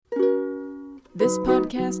This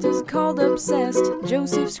podcast is called Obsessed.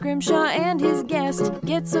 Joseph Scrimshaw and his guest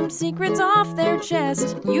get some secrets off their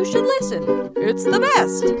chest. You should listen. It's the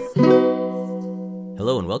best.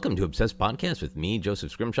 Hello and welcome to Obsessed Podcast with me,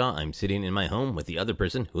 Joseph Scrimshaw. I'm sitting in my home with the other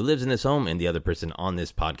person who lives in this home and the other person on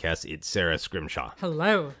this podcast. It's Sara Scrimshaw.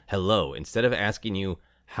 Hello. Hello. Instead of asking you,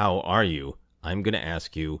 how are you? I'm going to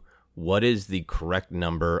ask you, what is the correct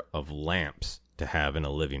number of lamps to have in a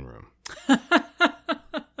living room?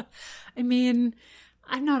 I mean,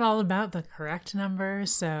 I'm not all about the correct number,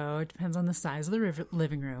 so it depends on the size of the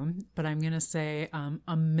living room. But I'm going to say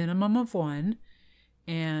a minimum of 1.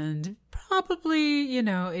 And probably,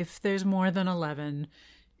 if there's more than 11,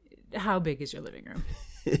 how big is your living room?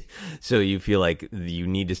 So you feel like you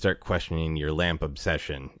need to start questioning your lamp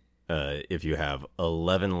obsession if you have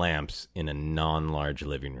 11 lamps in a non-large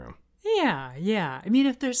living room. Yeah. I mean,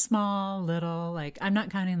 if they're small, little, I'm not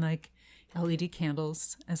counting LED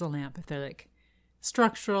candles as a lamp. If they're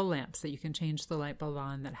structural lamps that you can change the light bulb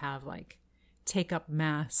on that have take up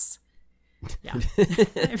mass. Yeah.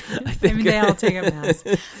 I mean, they all take up mass.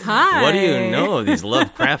 Hi. What do you know of these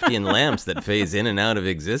Lovecraftian lamps that phase in and out of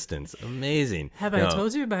existence? Amazing. Have I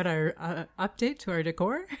told you about our update to our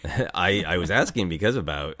decor? I was asking because of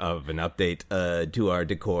an update to our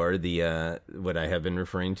decor. The what I have been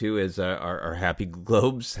referring to as our happy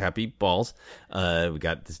globes, happy balls. We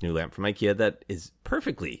got this new lamp from IKEA that is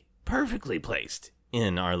perfectly placed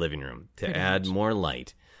in our living room to Pretty add much. more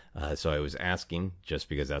light. So I was asking just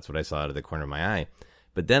because that's what I saw out of the corner of my eye.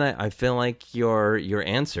 But then I feel like your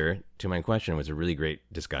answer to my question was a really great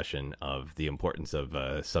discussion of the importance of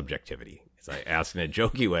subjectivity. So I asked in a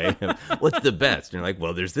jokey way, what's the best? And you're like,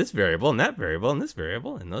 well, there's this variable and that variable and this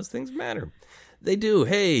variable, and those things matter. They do.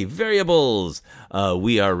 Hey, variables.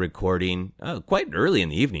 We are recording quite early in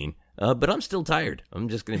the evening. But I'm still tired. I'm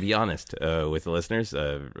just going to be honest with the listeners.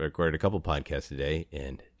 Recorded a couple podcasts today,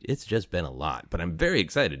 and it's just been a lot. But I'm very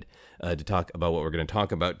excited to talk about what we're going to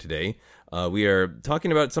talk about today. We are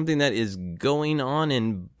talking about something that is going on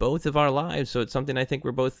in both of our lives. So it's something I think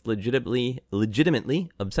we're both legitimately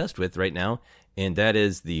obsessed with right now. And that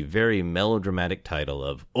is the very melodramatic title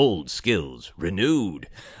of Old Skills Renewed.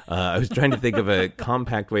 I was trying to think of a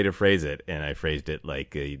compact way to phrase it, and I phrased it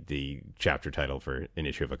like the chapter title for an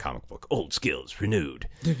issue of a comic book. Old Skills Renewed.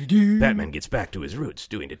 Batman gets back to his roots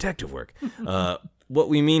doing detective work. What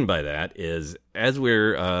we mean by that is, as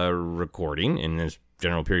we're recording in this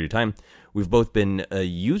general period of time, we've both been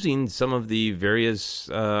using some of the various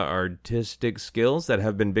artistic skills that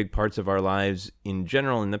have been big parts of our lives in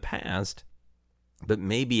general in the past, but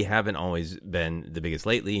maybe haven't always been the biggest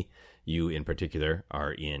lately. You, in particular,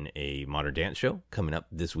 are in a modern dance show coming up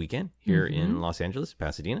this weekend here in Los Angeles,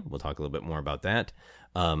 Pasadena. We'll talk a little bit more about that.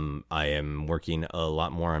 I am working a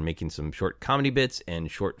lot more on making some short comedy bits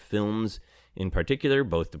and short films in particular,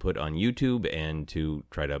 both to put on YouTube and to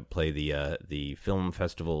try to play the film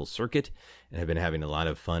festival circuit. And I've been having a lot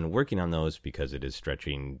of fun working on those because it is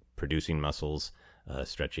stretching producing muscles,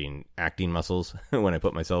 stretching acting muscles when I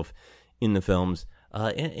put myself in the films.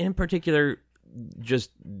 And in particular,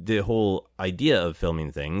 just the whole idea of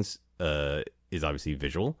filming things is obviously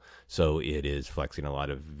visual. So it is flexing a lot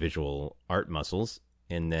of visual art muscles.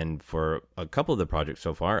 And then for a couple of the projects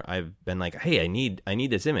so far, I've been like, hey, I need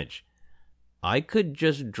this image. I could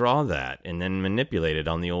just draw that and then manipulate it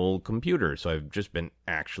on the old computer. So I've just been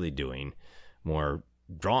actually doing more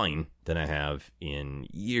drawing than I have in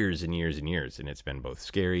years and years and years. And it's been both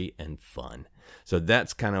scary and fun. So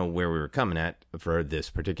that's kind of where we were coming at for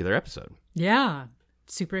this particular episode. Yeah.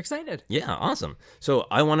 Super excited. Yeah, awesome. So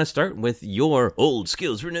I want to start with your Old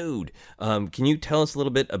Skills Renewed. Can you tell us a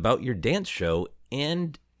little bit about your dance show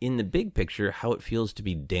and, in the big picture, how it feels to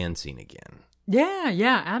be dancing again?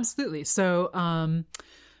 Yeah, absolutely. So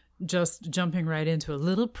just jumping right into a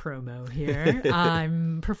little promo here.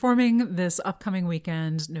 I'm performing this upcoming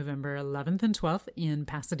weekend, November 11th and 12th in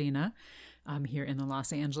Pasadena, here in the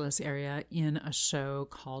Los Angeles area, in a show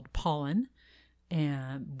called Pollen,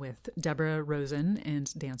 and with Deborah Rosen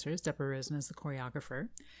and dancers. Deborah Rosen is the choreographer.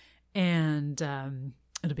 And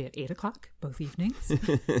it'll be at 8 o'clock both evenings.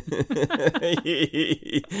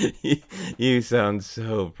 You sound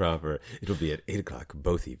so proper. It'll be at 8 o'clock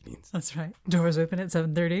both evenings. That's right. Doors open at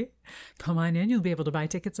 7:30. Come on in. You'll be able to buy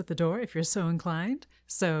tickets at the door if you're so inclined.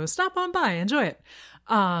 So stop on by. Enjoy it.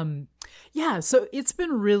 So it's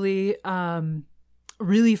been really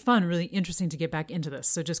really fun, really interesting to get back into this.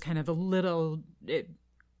 So just kind of a little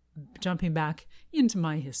jumping back into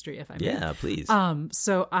my history, if I may. Yeah, please.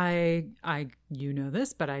 So I you know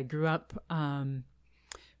this, but I grew up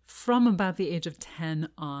from about the age of 10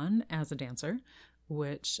 on as a dancer,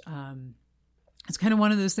 which it's kind of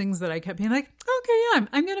one of those things that I kept being like, okay, yeah,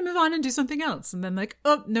 I'm going to move on and do something else. And then like,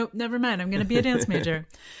 oh, nope, never mind. I'm going to be a dance major.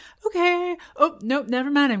 Okay. Oh, nope, never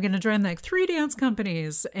mind. I'm going to join like 3 dance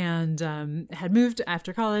companies, and had moved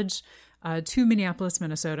after college to Minneapolis,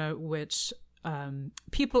 Minnesota, which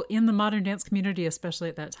people in the modern dance community, especially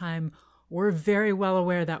at that time, were very well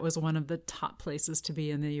aware that was one of the top places to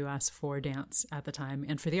be in the U.S. for dance at the time,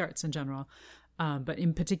 and for the arts in general, but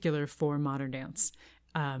in particular for modern dance.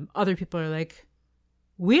 Other people are like,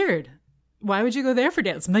 weird. Why would you go there for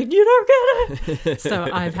dance? I'm like, you don't get it. So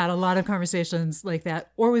I've had a lot of conversations like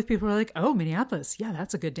that, or with people who are like, oh, Minneapolis. Yeah,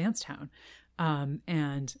 that's a good dance town.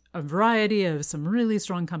 And a variety of some really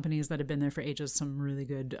strong companies that have been there for ages, some really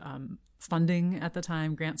good funding at the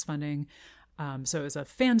time, grants funding. So it was a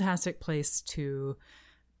fantastic place to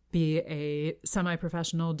be a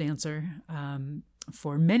semi-professional dancer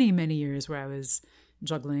for many, many years, where I was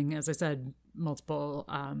juggling, as I said, multiple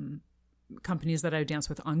companies that I dance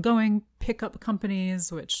with ongoing, pickup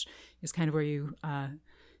companies, which is kind of where you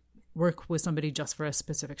work with somebody just for a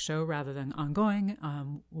specific show rather than ongoing,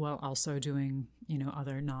 while also doing,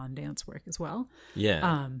 other non-dance work as well.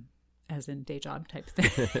 Yeah. As in day job type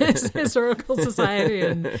things, historical society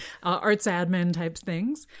and arts admin type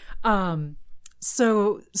things.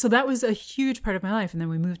 So that was a huge part of my life. And then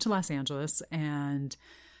we moved to Los Angeles, and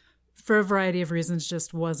for a variety of reasons,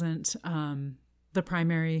 just wasn't one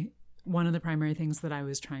of the primary things that I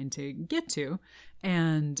was trying to get to.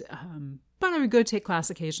 And, but I would go take class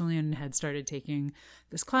occasionally, and had started taking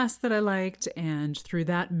this class that I liked. And through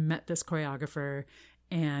that met this choreographer,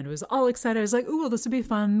 and was all excited. I was like, "Ooh, well, this would be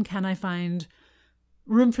fun. Can I find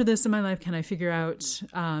room for this in my life? Can I figure out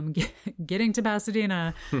getting to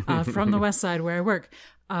Pasadena from the West Side where I work?"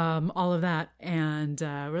 All of that. And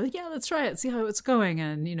we're like, yeah, let's try it, see how it's going.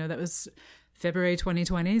 And, that was February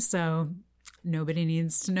 2020. So nobody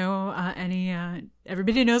needs to know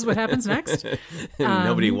everybody knows what happens next.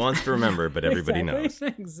 Nobody wants to remember, but everybody knows.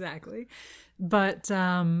 Exactly. But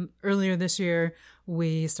earlier this year,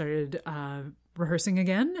 we started rehearsing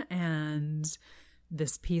again, and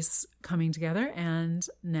this piece coming together, and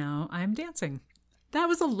now I'm dancing. That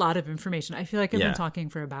was a lot of information. I feel like I've been talking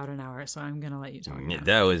for about an hour, so I'm going to let you talk now.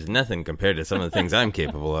 That was nothing compared to some of the things I'm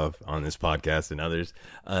capable of on this podcast and others.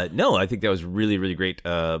 No, I think that was really, really great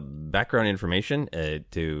background information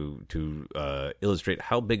to illustrate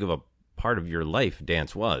how big of a part of your life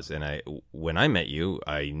dance was. And when I met you,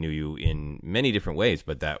 I knew you in many different ways,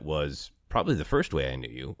 but that was probably the first way I knew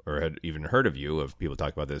you, or had even heard of you, of people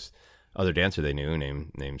talk about this other dancer they knew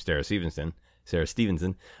named Sarah Stevenson,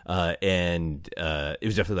 and it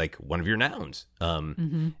was definitely like one of your nouns.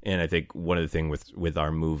 And I think one of the things with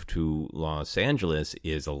our move to Los Angeles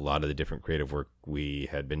is a lot of the different creative work we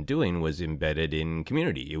had been doing was embedded in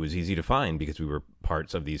community. It was easy to find because we were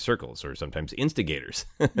parts of these circles, or sometimes instigators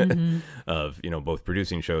of, both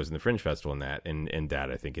producing shows in the Fringe Festival and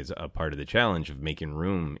that I think is a part of the challenge of making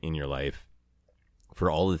room in your life for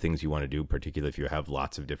all the things you want to do, particularly if you have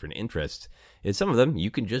lots of different interests. Is some of them you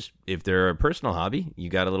can just, if they're a personal hobby, you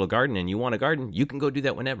got a little garden and you want a garden, you can go do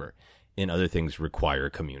that whenever. And other things require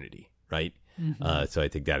community, right? So I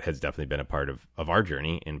think that has definitely been a part of our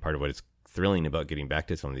journey, and part of what is thrilling about getting back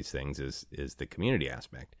to some of these things is the community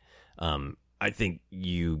aspect. I think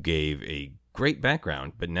you gave a great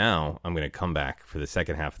background, but now I'm going to come back for the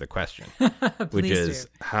second half of the question, which is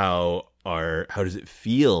how does it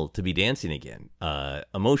feel to be dancing again?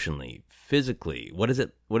 Emotionally, physically, what is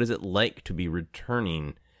it like to be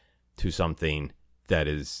returning to something that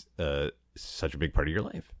is such a big part of your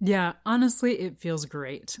life? Yeah, honestly, it feels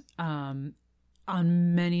great on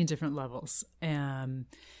many different levels. In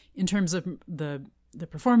terms of the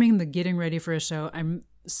performing, the getting ready for a show, I'm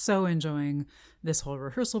so enjoying this whole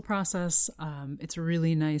rehearsal process. It's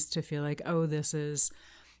really nice to feel like, oh, this is,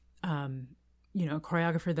 a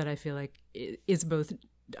choreographer that I feel like is both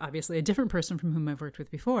obviously a different person from whom I've worked with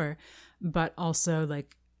before, but also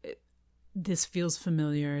like this feels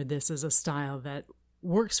familiar. This is a style that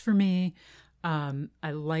works for me.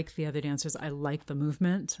 I like the other dancers. I like the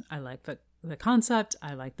movement. I like the concept.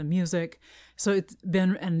 I like the music. So it's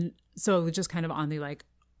been, and so just kind of on the like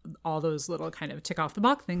all those little kind of tick off the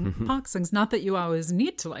box things. Not that you always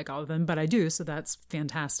need to like all of them, but I do. So that's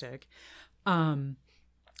fantastic. And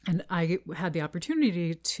I had the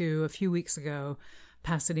opportunity to, a few weeks ago,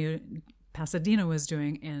 Pasadena was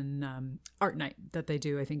doing an art night that they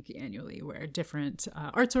do, I think, annually, where different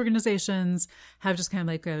arts organizations have just kind of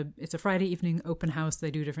like it's a Friday evening open house. They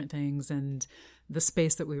do different things, and the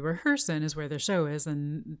space that we rehearse in is where their show is,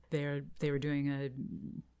 and they were doing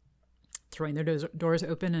throwing their doors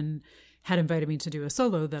open and had invited me to do a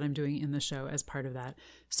solo that I'm doing in the show as part of that.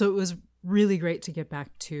 So it was really great to get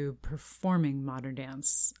back to performing modern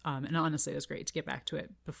dance. And honestly, it was great to get back to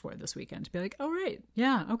it before this weekend, to be like, oh, right.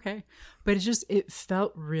 Yeah. Okay. But it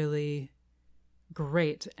felt really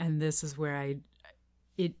great. And this is where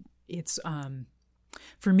it's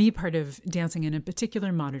for me, part of dancing, and in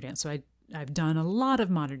particular modern dance. So I've done a lot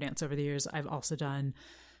of modern dance over the years. I've also done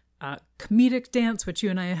comedic dance, which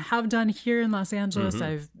you and I have done here in Los Angeles. Mm-hmm.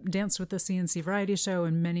 I've danced with the CNC Variety Show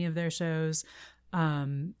and many of their shows,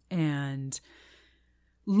 and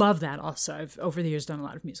love that. Also, I've over the years done a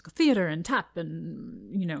lot of musical theater and tap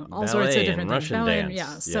and all ballet sorts of different things. Russian Ballet, dance.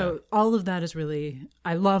 yeah. So all of that is really,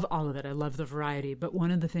 I love all of it. I love the variety. But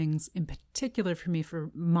one of the things in particular for me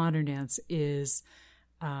for modern dance is,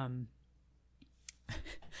 I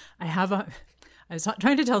was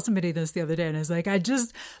trying to tell somebody this the other day, and I was like, I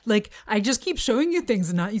just keep showing you things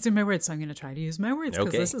and not using my words. So I'm going to try to use my words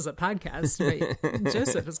because this is a podcast. Right?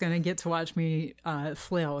 Joseph is going to get to watch me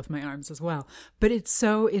flail with my arms as well. But it's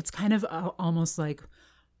kind of almost like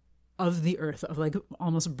of the earth, of like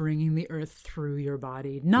almost bringing the earth through your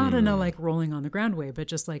body, not in a like rolling on the ground way, but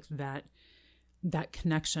just like that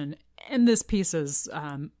connection. And this piece is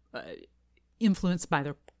influenced by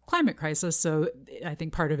the climate crisis. So I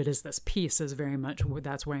think part of it is this piece is very much,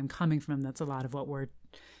 that's where I'm coming from. That's a lot of what we're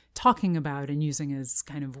talking about and using as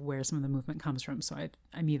kind of where some of the movement comes from. So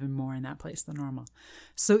I'm even more in that place than normal.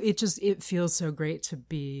 So it feels so great to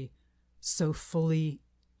be so fully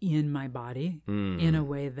in my body in a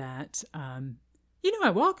way that, I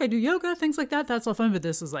walk, I do yoga, things like that. That's all fun. But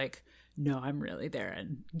this is like, no, I'm really there,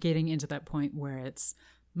 and getting into that point where it's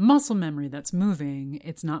muscle memory that's moving.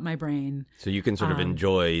 It's not my brain. So you can sort of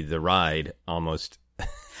enjoy the ride almost.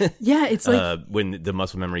 Yeah, it's like when the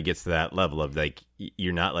muscle memory gets to that level of like,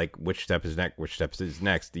 you're not like, which step is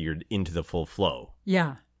next. You're into the full flow.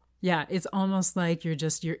 Yeah. Yeah. It's almost like you're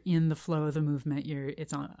in the flow of the movement.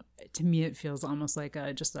 To me, it feels almost like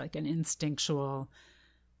just like an instinctual,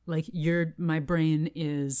 like my brain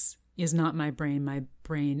is not my brain. My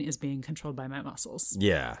brain is being controlled by my muscles.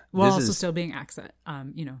 Yeah. While also still being accent,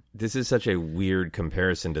 This is such a weird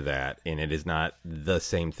comparison to that, and it is not the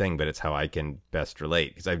same thing, but it's how I can best relate.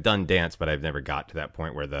 Because I've done dance, but I've never got to that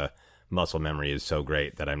point where the muscle memory is so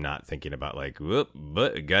great that I'm not thinking about like, whoop,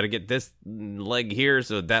 but got to get this leg here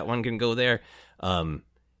so that one can go there.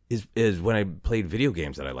 Is when I played video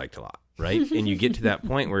games that I liked a lot, right? And you get to that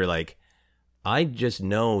point where you're like, I just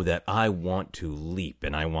know that I want to leap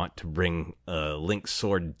and I want to bring Link's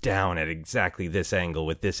sword down at exactly this angle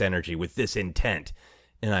with this energy, with this intent.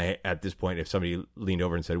 And at this point, if somebody leaned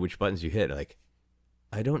over and said, which buttons you hit? Like,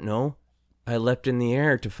 I don't know. I leapt in the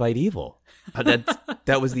air to fight evil.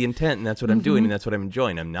 That was the intent, and that's what I'm doing, and that's what I'm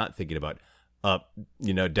enjoying. I'm not thinking about up,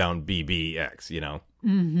 down BBX,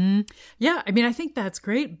 Mm-hmm. Yeah, I mean, I think that's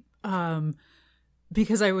great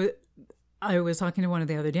because I was talking to one of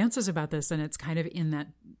the other dancers about this, and it's kind of in that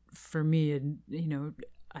for me, and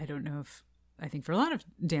I don't know if I think for a lot of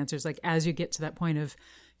dancers, like as you get to that point of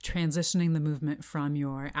transitioning the movement from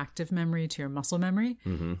your active memory to your muscle memory,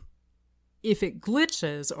 mm-hmm. if it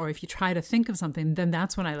glitches or if you try to think of something, then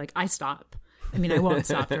that's when I stop. I mean, I won't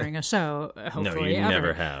stop during a show, hopefully. No, you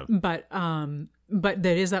never have. But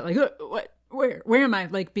there is that like, where am I?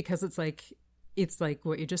 Like, because it's like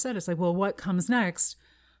what you just said. It's like, well, what comes next?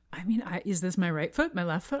 I mean, is this my right foot, my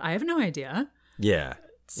left foot? I have no idea. Yeah.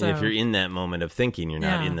 So, and if you're in that moment of thinking, you're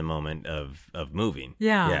not in the moment of moving.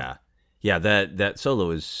 Yeah. Yeah. Yeah, that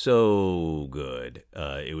solo is so good.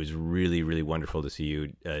 It was really, really wonderful to see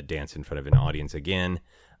you dance in front of an audience again.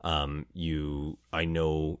 I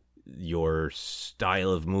know your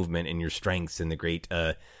style of movement and your strengths and the great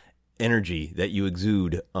energy that you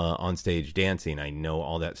exude on stage dancing. I know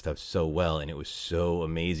all that stuff so well, and it was so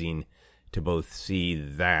amazing to both see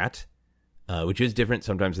that, which is different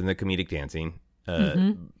sometimes than the comedic dancing,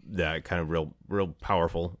 mm-hmm. that kind of real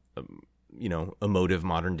powerful, emotive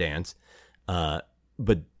modern dance.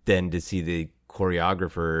 But then to see the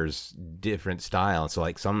choreographer's different style. So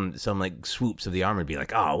like some like swoops of the arm would be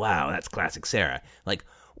like, oh, wow, that's classic Sara. Like,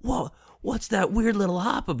 whoa, what's that weird little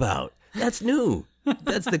hop about? That's new.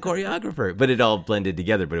 That's the choreographer. But it all blended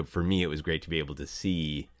together. But for me, it was great to be able to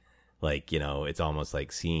see, like, it's almost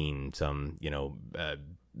like seeing some,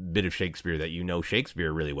 bit of Shakespeare that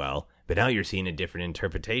Shakespeare really well, but now you're seeing a different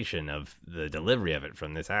interpretation of the delivery of it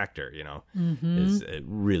from this actor, mm-hmm. is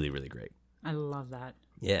really, really great. I love that.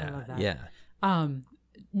 Yeah. I love that. Yeah.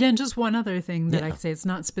 And just one other thing that I could say, it's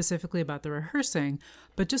not specifically about the rehearsing,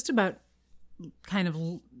 but just about kind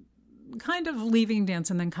of leaving dance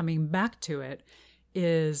and then coming back to it,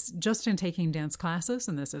 is just in taking dance classes,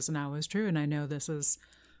 and this isn't always true, and I know this is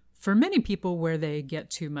for many people where they get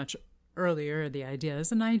too much earlier, the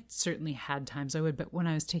ideas, and I certainly had times I would, but when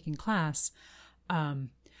I was taking class,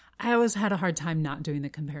 I always had a hard time not doing the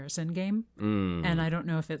comparison game. And I don't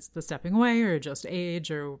know if it's the stepping away or just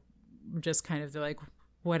age or just kind of like,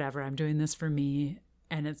 whatever, I'm doing this for me.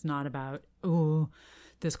 And it's not about, oh,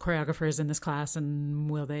 this choreographer is in this class and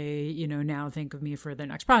will they, now think of me for their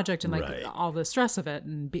next project and like all the stress of it.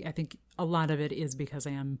 And I think a lot of it is because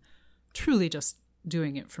I am truly just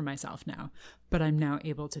doing it for myself now. But I'm now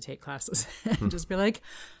able to take classes and just be like,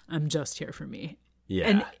 I'm just here for me.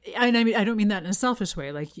 Yeah. And I mean, I don't mean that in a selfish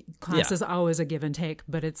way. Like class is always a give and take,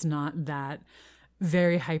 but it's not that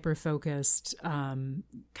very hyper-focused, kind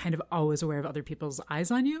of always aware of other people's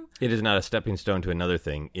eyes on you. It is not a stepping stone to another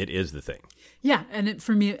thing. It is the thing. Yeah. And it,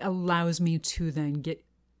 for me, it allows me to then get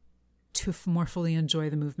to more fully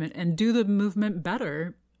enjoy the movement and do the movement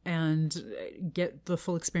better and get the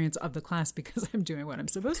full experience of the class because I'm doing what I'm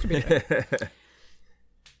supposed to be doing.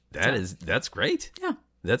 That's great. Yeah.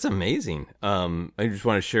 That's amazing. I just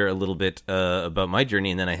want to share a little bit about my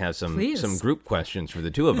journey, and then I have some group questions for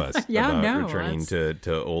the two of us about returning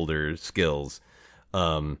to older skills.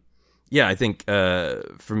 I think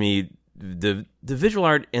for me, the visual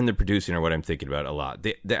art and the producing are what I'm thinking about a lot.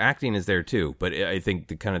 The acting is there too, but I think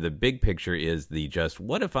the big picture is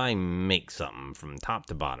what if I make something from top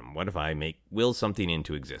to bottom? What if I will something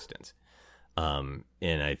into existence? And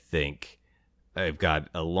I think I've got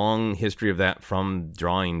a long history of that from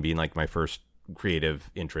drawing being like my first creative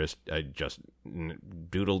interest. I just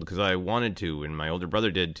doodled because I wanted to, and my older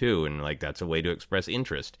brother did too, and like that's a way to express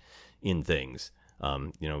interest in things.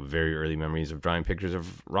 Very early memories of drawing pictures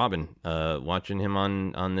of Robin, watching him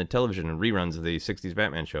on the television and reruns of the 60s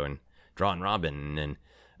Batman show and drawing Robin, and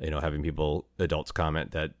then having adults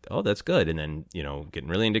comment that, oh, that's good, and then getting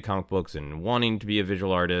really into comic books and wanting to be a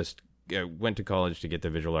visual artist. I went to college to get the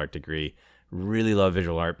visual art degree. Really love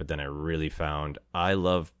visual art, but then I really found I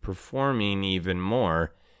love performing even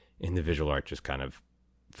more, and the visual art just kind of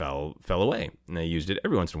fell away. And I used it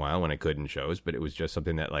every once in a while when I could in shows, but it was just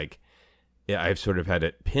something that I've sort of had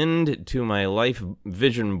it pinned to my life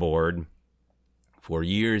vision board for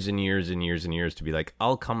years and years and years and years to be like,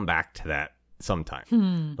 I'll come back to that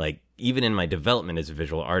sometime. Like even in my development as a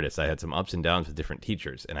visual artist, I had some ups and downs with different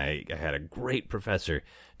teachers, and I had a great professor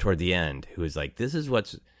toward the end who was like, this is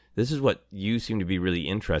what you seem to be really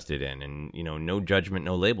interested in, and no judgment,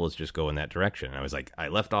 no labels, just go in that direction. And I was like, I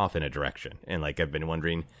left off in a direction, and like I've been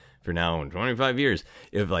wondering for now 25 years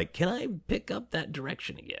if can I pick up that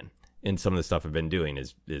direction again? And some of the stuff I've been doing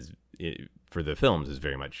is for the films is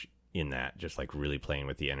very much in that, just like really playing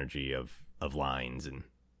with the energy of lines and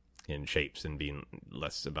shapes and being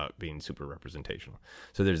less about being super representational.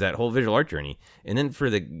 So there's that whole visual art journey, and then for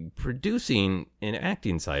the producing and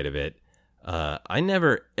acting side of it. I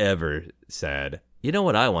never, ever said, you know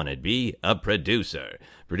what I want to be? A producer.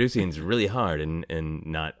 Producing's really hard and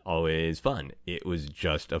not always fun. It was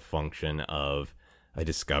just a function of I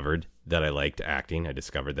discovered that I liked acting. I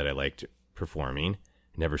discovered that I liked performing.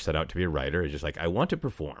 Never set out to be a writer. It's just like, I want to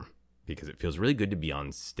perform because it feels really good to be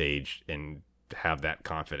on stage and have that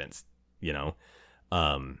confidence,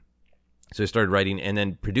 So I started writing and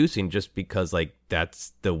then producing just because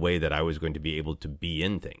that's the way that I was going to be able to be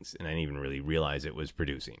in things. And I didn't even really realize it was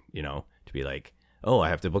producing, to be like, oh, I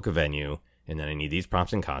have to book a venue and then I need these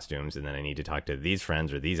props and costumes and then I need to talk to these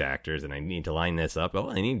friends or these actors and I need to line this up. Oh,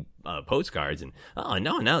 I need postcards and oh,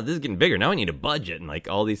 no, now this is getting bigger. Now I need a budget and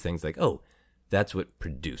all these things oh, that's what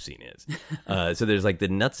producing is. So there's the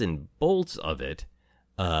nuts and bolts of it.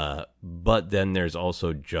 But then there's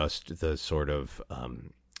also just the sort of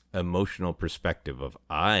emotional perspective of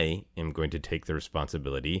I am going to take the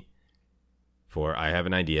responsibility for I have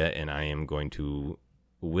an idea and I am going to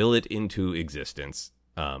will it into existence.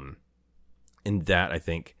 And that I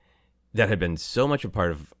think that had been so much a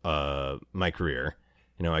part of my career.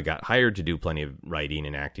 I got hired to do plenty of writing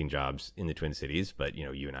and acting jobs in the Twin Cities, but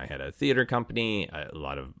you and I had a theater company. A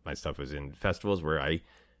lot of my stuff was in festivals where I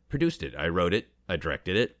produced it. I wrote it. I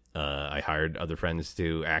directed it. I hired other friends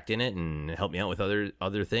to act in it and help me out with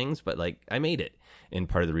other things, but I made it. And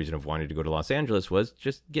part of the reason of wanting to go to Los Angeles was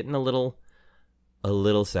just getting a little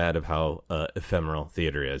sad of how ephemeral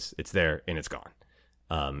theater is. It's there and it's gone.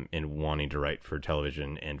 And wanting to write for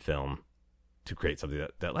television and film to create something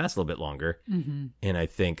that lasts a little bit longer. Mm-hmm. And I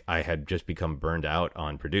think I had just become burned out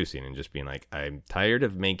on producing and just being like, I'm tired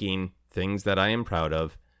of making things that I am proud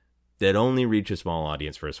of that only reach a small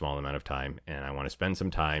audience for a small amount of time, and I want to spend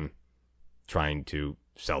some time trying to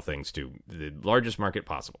sell things to the largest market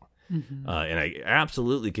possible. Mm-hmm. And I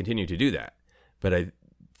absolutely continue to do that. But I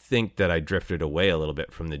think that I drifted away a little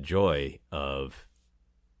bit from the joy of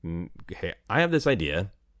hey, I have this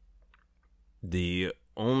idea. The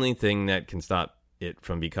only thing that can stop it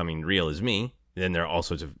from becoming real is me. Then there are all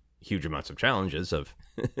sorts of huge amounts of challenges of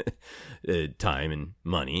time and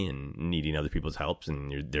money and needing other people's helps.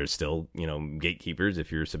 And there's still, gatekeepers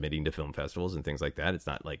if you're submitting to film festivals and things like that. It's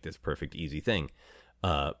not like this perfect, easy thing.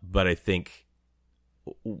 But I think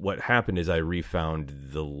what happened is I refound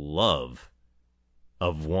the love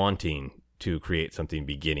of wanting to create something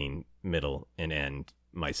beginning, middle, and end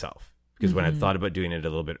myself. Because when I thought about doing it a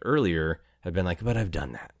little bit earlier, I've been like, but I've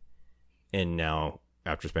done that. And now,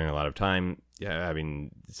 after spending a lot of time having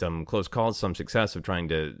some close calls, some success of trying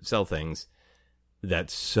to sell things,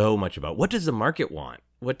 that's so much about what does the market want?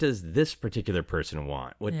 What does this particular person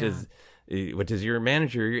want? What does your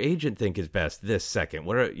manager, your agent think is best this second?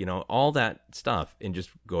 What are, all that stuff, and just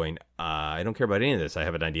going, I don't care about any of this. I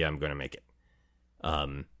have an idea. I'm going to make it.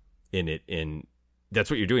 And that's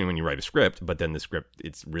what you're doing when you write a script, but then the script,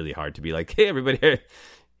 it's really hard to be like, hey, everybody,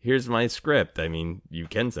 here's my script. I mean, you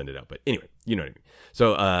can send it out, but anyway, you know what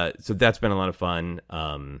I mean? So that's been a lot of fun.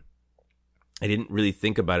 I didn't really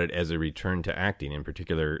think about it as a return to acting. In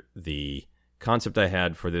particular, the concept I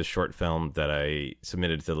had for this short film that I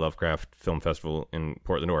submitted to the Lovecraft Film Festival in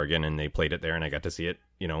Portland, Oregon, and they played it there, and I got to see it,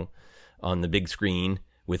 on the big screen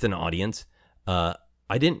with an audience.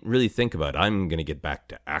 I didn't really think about, I'm going to get back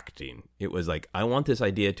to acting. It was like, I want this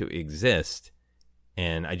idea to exist,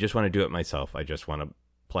 and I just want to do it myself. I just want to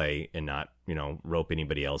play and not, rope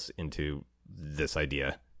anybody else into this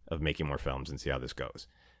idea of making more films and see how this goes.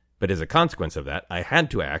 But as a consequence of that, I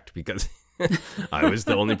had to act because I was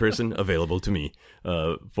the only person available to me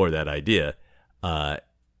for that idea.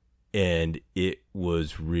 And it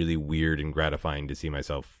was really weird and gratifying to see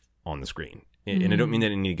myself on the screen. And I don't mean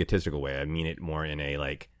that in an egotistical way. I mean it more in a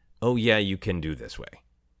like, oh yeah, you can do this way.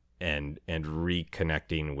 And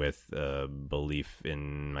reconnecting with belief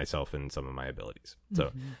in myself and some of my abilities.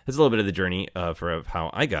 So it's a little bit of the journey of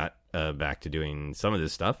how I got back to doing some of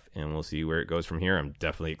this stuff, and we'll see where it goes from here. I'm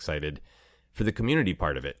definitely excited for the community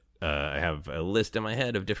part of it. I have a list in my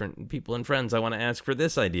head of different people and friends I want to ask for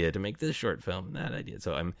this idea to make this short film and that idea.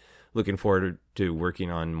 So I'm looking forward to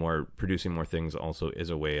working on producing more things also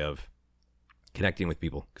as a way of connecting with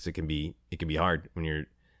people, because it can be hard when you're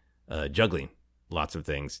juggling lots of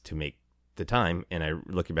things to make the time. And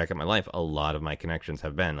looking back at my life, a lot of my connections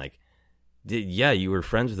have been like, yeah, you were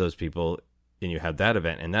friends with those people and you had that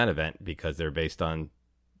event and that event because they're based on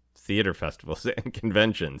theater festivals and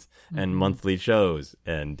conventions and monthly shows.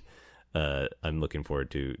 And I'm looking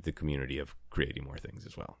forward to the community of creating more things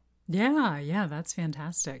as well. Yeah, that's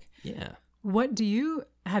fantastic. Yeah.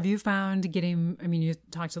 Have you found getting, you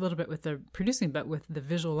talked a little bit with the producing, but with the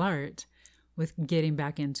visual art, with getting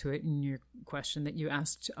back into it, and your question that you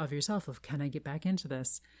asked of yourself of, can I get back into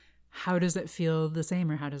this? How does it feel the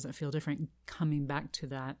same, or how does it feel different coming back to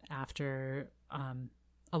that after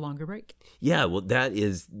a longer break? Yeah, well,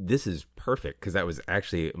 this is perfect, because that was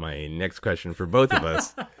actually my next question for both of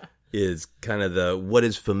us. Is kind of what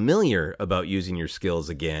is familiar about using your skills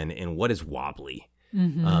again, and what is wobbly.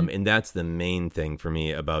 And that's the main thing for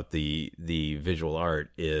me about the visual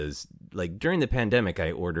art is, like, during the pandemic,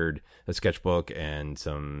 I ordered a sketchbook and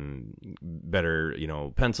some better,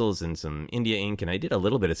 pencils and some India ink. And I did a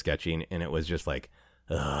little bit of sketching, and it was just like,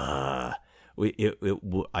 I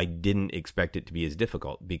didn't expect it to be as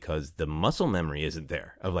difficult, because the muscle memory isn't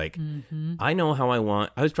there of like, I know how I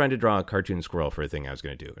was trying to draw a cartoon squirrel for a thing I was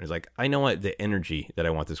going to do. And it's like, I know what the energy that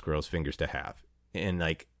I want the squirrel's fingers to have. And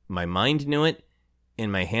like, my mind knew it. And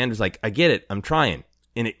my hand was like, I get it, I'm trying.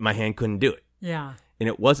 And my hand couldn't do it. Yeah. And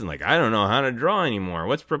it wasn't like, I don't know how to draw anymore.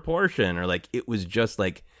 What's proportion? Or like, it was just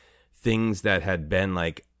like things that had been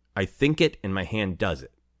like, I think it and my hand does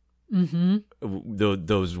it.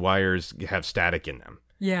 Those wires have static in them.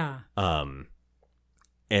 Yeah.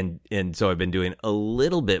 And so I've been doing a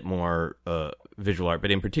little bit more visual art,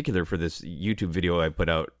 but in particular for this YouTube video I put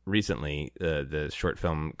out recently, the short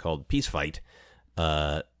film called Peace Fight,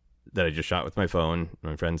 that I just shot with my phone.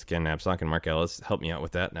 My friends Ken Knapsack and Mark Ellis helped me out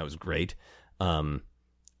with that, and that was great. I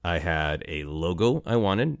had a logo I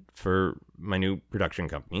wanted for my new production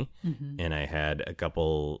company, and I had a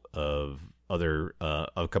couple of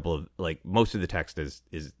like, most of the text is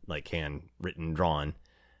like handwritten, drawn,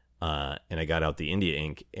 and I got out the India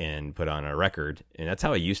ink and put on a record, and that's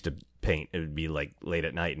how I used to paint. It would be like late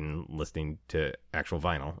at night and listening to actual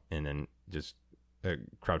vinyl, and then just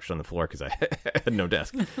crouched on the floor because I had no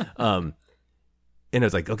desk. And I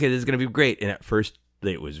was like, okay, this is going to be great. And at first,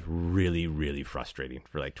 it was really, really frustrating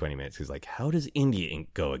for like 20 minutes. Because like, how does India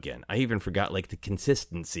ink go again? I even forgot like the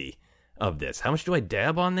consistency of this. How much do I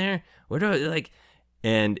dab on there? Where do I like?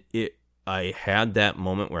 And I had that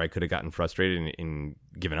moment where I could have gotten frustrated and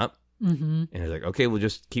given up. Mm-hmm. And I was like, okay, well,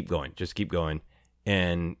 just keep going.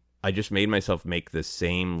 And I just made myself make the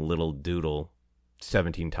same little doodle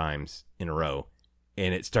 17 times in a row,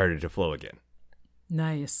 and it started to flow again.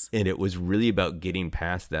 Nice. And it was really about getting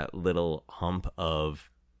past that little hump of,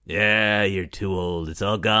 yeah, you're too old. It's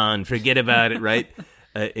all gone. Forget about it, right?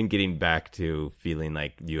 And getting back to feeling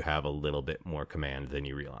like you have a little bit more command than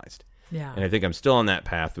you realized. Yeah. And I think I'm still on that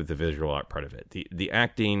path with the visual art part of it. The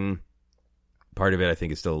acting part of it, I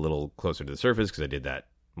think, is still a little closer to the surface because I did that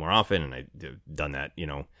more often, and I've done that,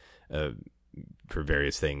 for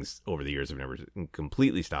various things over the years. I've never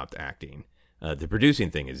completely stopped acting. The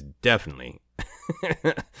producing thing is definitely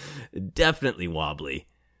wobbly.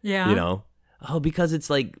 Yeah. Because it's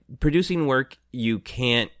like producing work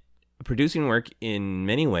in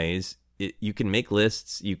many ways. You can make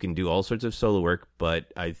lists, you can do all sorts of solo work,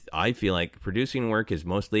 but I feel like producing work is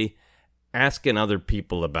mostly asking other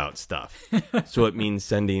people about stuff. So it means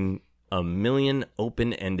sending a million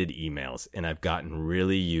open-ended emails, and I've gotten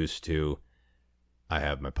really used to, I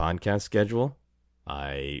have my podcast schedule,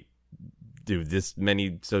 I do this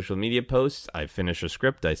many social media posts, I finish a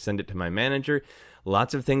script, I send it to my manager,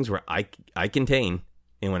 lots of things where I contain,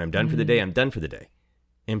 and when I'm done for the day, I'm done for the day.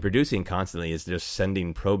 And producing constantly is just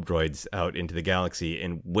sending probe droids out into the galaxy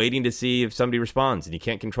and waiting to see if somebody responds. And you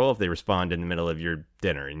can't control if they respond in the middle of your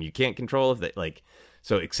dinner. And you can't control if they,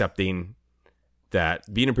 so accepting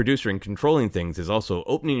that being a producer and controlling things is also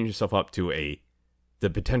opening yourself up to the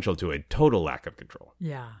potential to a total lack of control.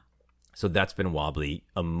 Yeah. So that's been wobbly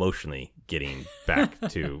emotionally getting back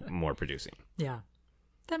to more producing. Yeah.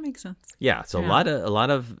 That makes sense. Yeah. So a lot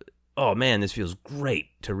of, oh man, this feels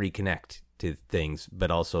great to reconnect to things, but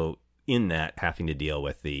also in that having to deal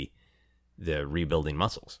with the rebuilding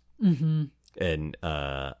muscles. Mm-hmm. And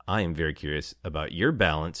I am very curious about your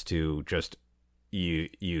balance to just you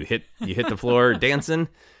hit the floor dancing,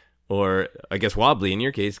 or I guess wobbly in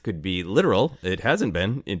your case could be literal. It hasn't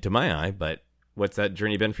been into my eye, but what's that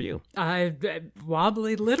journey been for you? I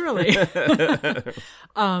wobbly literally,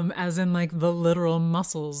 as in like the literal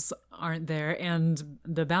muscles aren't there, and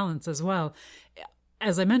the balance as well.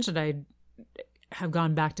 As I mentioned, I have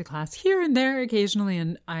gone back to class here and there occasionally,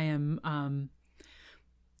 and I am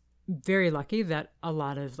very lucky that a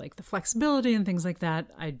lot of like the flexibility and things like that,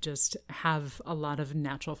 I just have a lot of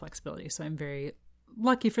natural flexibility. So I'm very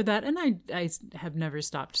lucky for that. And I have never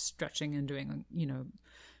stopped stretching and doing,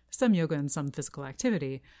 some yoga and some physical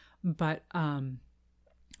activity. But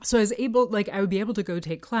so I was able, I would be able to go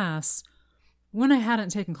take class when I hadn't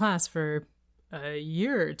taken class for a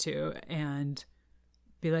year or two and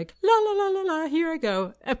be like, la, la, la, la, la, here I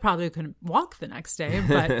go. I probably couldn't walk the next day,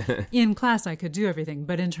 but in class I could do everything.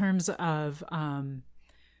 But in terms of, the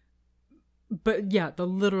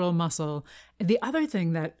literal muscle. The other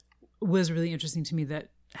thing that was really interesting to me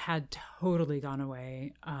that had totally gone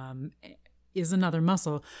away is another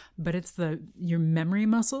muscle, but it's your memory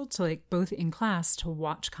muscle to both in class to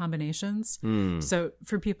watch combinations. So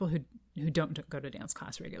for people who don't go to dance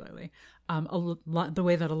class regularly, the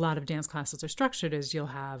way that a lot of dance classes are structured is you'll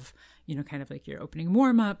have, kind of like your opening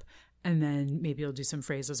warm up, and then maybe you'll do some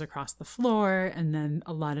phrases across the floor. And then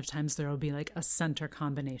a lot of times there will be a center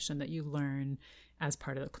combination that you learn as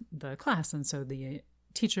part of the class. And so the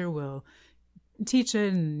teacher will teach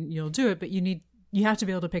it and you'll do it, but you have to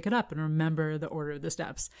be able to pick it up and remember the order of the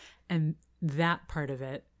steps. And that part of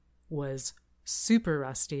it was super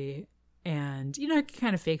rusty. And, I can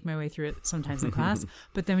kind of fake my way through it sometimes in class.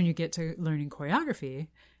 But then when you get to learning choreography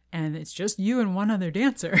and it's just you and one other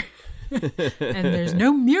dancer and there's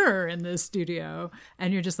no mirror in the studio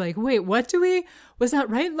and you're just like, wait, was that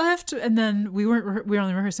right, left? And then we were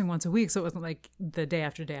only rehearsing once a week. So it wasn't like the day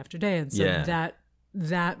after day after day. And so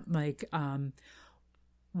that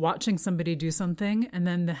watching somebody do something and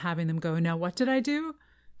then having them go, now what did I do?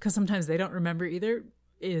 Because sometimes they don't remember either,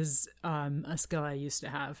 is a skill I used to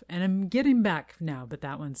have. And I'm getting back now, but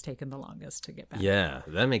that one's taken the longest to get back. Yeah,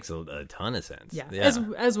 that makes a ton of sense. Yeah.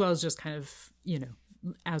 As well as just kind of,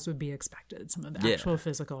 as would be expected, some of the actual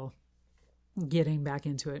physical getting back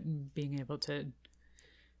into it and being able to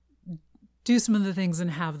do some of the things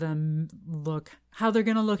and have them look how they're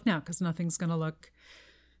going to look now, because nothing's going to look,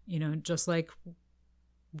 just like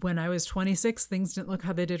when I was 26, things didn't look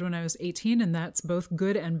how they did when I was 18, and that's both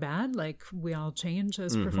good and bad. We all change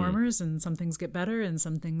as performers, and some things get better and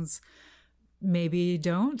some things maybe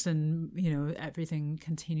don't, and everything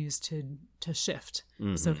continues to shift.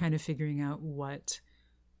 So kind of figuring out what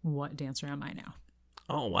dancer am I now.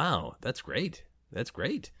 Oh wow, that's great.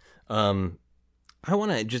 I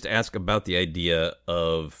want to just ask about the idea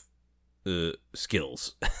of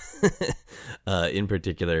skills. In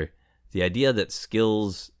particular, the idea that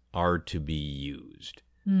skills are to be used.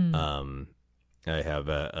 I have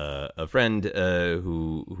a friend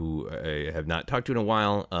who I have not talked to in a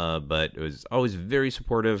while, but was always very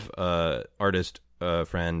supportive artist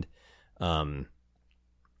friend,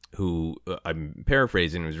 who I'm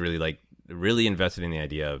paraphrasing, was really invested in the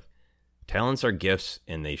idea of talents are gifts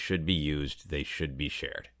and they should be used, they should be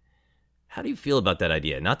shared. How do you feel about that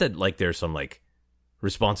idea? Not that there's some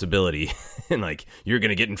responsibility and you're going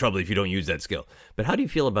to get in trouble if you don't use that skill. But how do you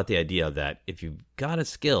feel about the idea that if you've got a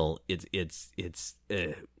skill, it's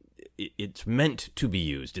meant to be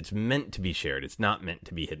used. It's meant to be shared. It's not meant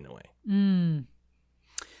to be hidden away.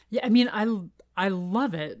 Yeah, I mean, I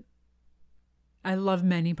love it. I love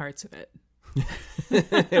many parts of it.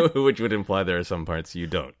 Which would imply there are some parts you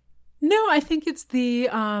don't. No, I think it's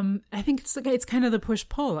it's kind of the push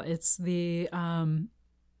pull. It's the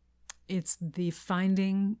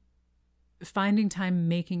finding time,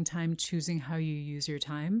 making time, choosing how you use your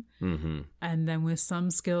time. Mm-hmm. And then with some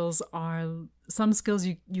skills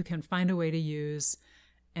you can find a way to use,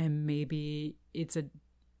 and maybe it's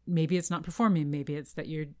not performing. Maybe it's that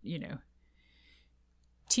you're,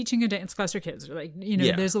 teaching a dance class for kids, or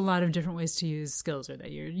there's a lot of different ways to use skills, or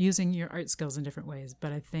that you're using your art skills in different ways.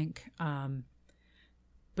 But I think,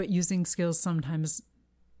 but using skills sometimes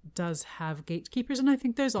does have gatekeepers. And I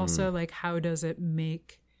think there's also how does it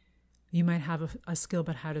make, you might have a skill,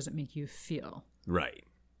 but how does it make you feel? Right.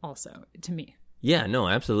 Also, to me. Yeah, no,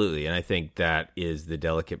 absolutely. And I think that is the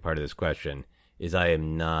delicate part of this question, is I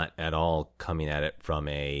am not at all coming at it from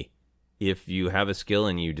if you have a skill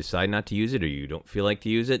and you decide not to use it, or you don't feel like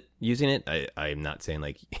using it, I'm not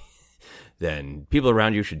saying then people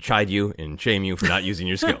around you should chide you and shame you for not using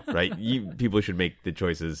your skill, right? People should make the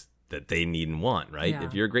choices that they need and want, right? Yeah.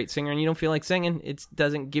 If you're a great singer and you don't feel like singing, it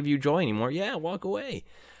doesn't give you joy anymore. Yeah, walk away.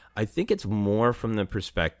 I think it's more from the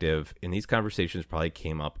perspective, and these conversations probably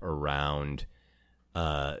came up around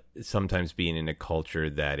sometimes being in a culture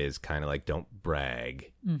that is kind of don't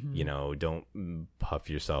brag, don't puff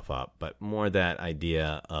yourself up, but more that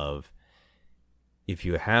idea of if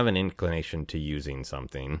you have an inclination to using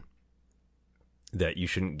something, that you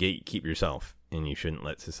shouldn't gatekeep yourself, and you shouldn't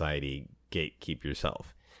let society gatekeep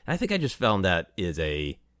yourself. And I think I just found that is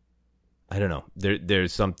I don't know.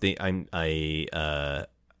 There's something I'm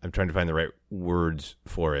trying to find the right words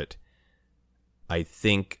for it. I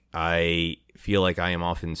think I feel like I am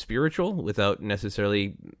often spiritual without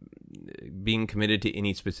necessarily being committed to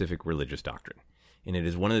any specific religious doctrine. And it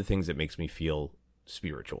is one of the things that makes me feel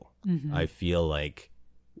spiritual. Mm-hmm. I feel like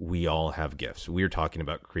we all have gifts. We're talking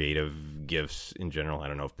about creative gifts in general. I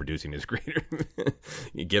don't know if producing is a greater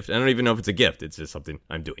gift. I don't even know if it's a gift. It's just something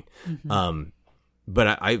I'm doing. Mm-hmm.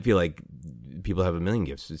 But I feel like people have a million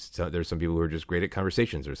gifts. There's some people who are just great at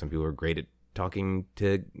conversations. There's some people who are great at talking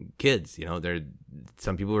to kids. There's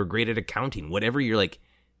some people who are great at accounting. Whatever your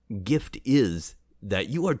gift is that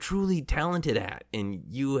you are truly talented at, and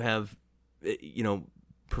you have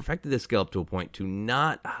perfected this skill up to a point to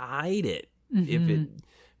not hide it. Mm-hmm. If it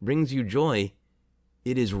brings you joy,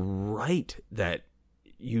 it is right that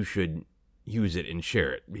you should use it and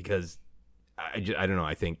share it, because I don't know.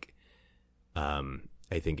 I think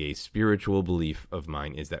a spiritual belief of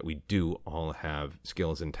mine is that we do all have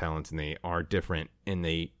skills and talents, and they are different, and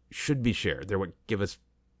they should be shared. They're what give us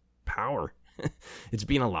power. It's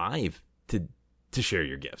being alive to share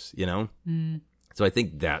your gifts, So I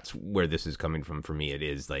think that's where this is coming from for me. It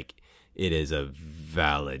is a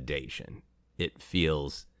validation. It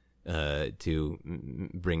feels, to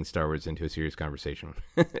bring Star Wars into a serious conversation,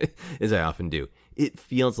 as I often do, it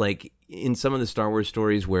feels like in some of the Star Wars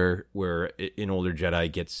stories where an older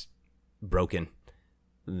Jedi gets broken,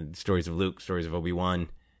 stories of Luke, stories of Obi-Wan,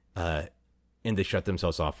 and they shut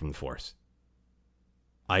themselves off from the Force.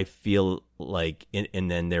 I feel like,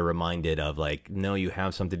 and then they're reminded of no, you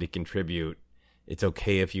have something to contribute. It's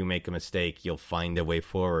okay if you make a mistake. You'll find a way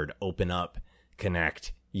forward. Open up,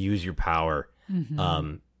 connect, use your power.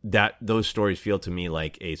 Mm-hmm. That those stories feel to me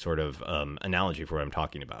like a sort of analogy for what I'm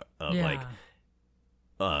talking about.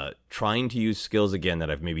 Of trying to use skills again that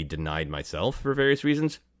I've maybe denied myself for various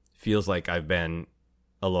reasons. Feels like I've been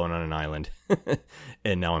alone on an island,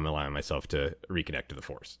 and now I'm allowing myself to reconnect to the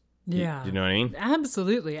Force. Yeah. You know what I mean?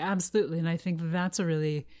 Absolutely. Absolutely. And I think that's a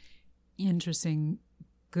really interesting,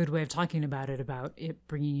 good way of talking about it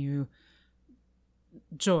bringing you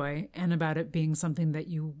joy, and about it being something that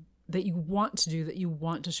you want to do, that you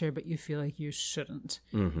want to share, but you feel like you shouldn't.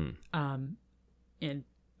 Mm-hmm. And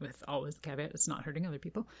with always the caveat, it's not hurting other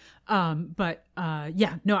people. With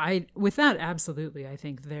that, absolutely. I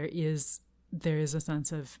think there is a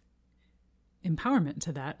sense of empowerment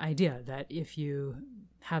to that idea that if you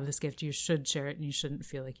have this gift, you should share it, and you shouldn't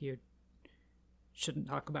feel like you shouldn't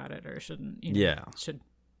talk about it, or shouldn't,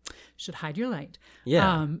 should hide your light.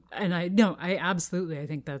 Yeah. And I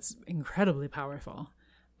think that's incredibly powerful.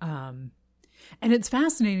 And it's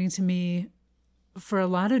fascinating to me for a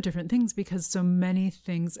lot of different things, because so many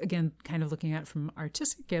things, again, kind of looking at from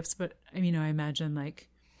artistic gifts, but I imagine like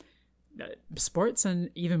sports,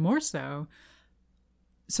 and even more so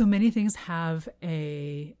many things have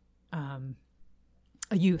a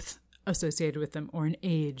youth associated with them, or an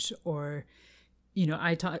age, or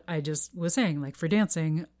I just was saying, like, for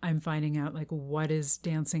dancing, I'm finding out like what is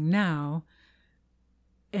dancing now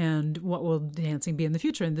and what will dancing be in the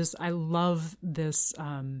future. And I love this.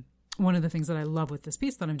 One of the things that I love with this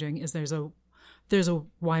piece that I'm doing is there's a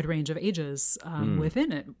wide range of ages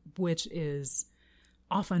within it, which is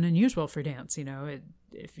often unusual for dance.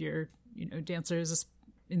 If you're, dancers,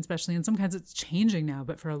 especially in some kinds, it's changing now,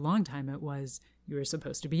 but for a long time it was, you were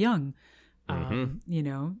supposed to be young.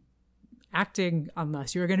 Acting,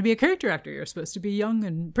 unless you were going to be a character actor, you're supposed to be young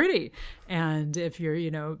and pretty. And if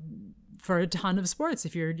you're, for a ton of sports,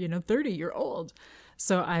 if you're, 30, you're old.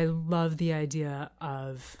 So I love the idea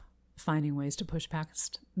of finding ways to push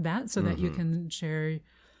past that, so that you can share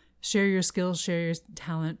your skills, share your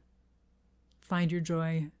talent, find your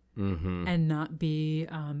joy, and not be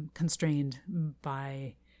constrained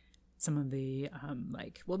by some of the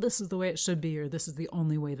well, this is the way it should be, or this is the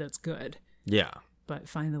only way that's good. Yeah. But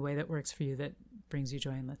find the way that works for you, that brings you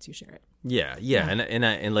joy and lets you share it. Yeah.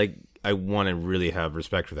 I want to really have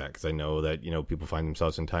respect for that, because I know that people find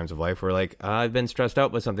themselves in times of life where like, I've been stressed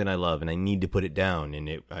out by something I love and I need to put it down,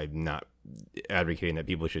 and I'm not advocating that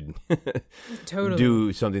people should totally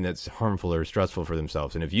do something that's harmful or stressful for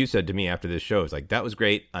themselves. And if you said to me after this show, it's like, that was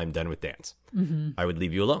great, I'm done with dance, I would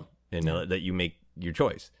leave you alone and let you make your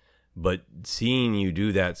choice. But seeing you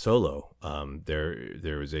do that solo,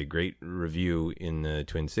 there was a great review in the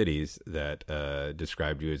Twin Cities that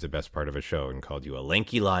described you as the best part of a show and called you a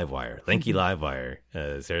lanky live wire.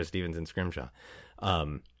 Sarah Stevens and Scrimshaw.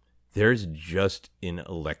 There's just an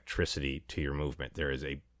electricity to your movement. There is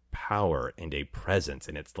a power and a presence,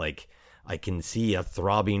 and it's like I can see a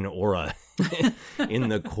throbbing aura in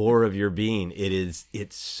the core of your being.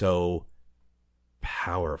 It's so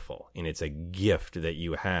powerful, and it's a gift that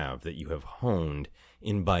you have honed,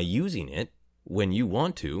 and by using it when you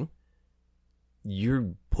want to,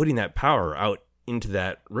 you're putting that power out into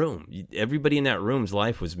that room. Everybody in that room's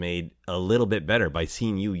life was made a little bit better by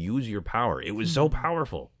seeing you use your power. It was so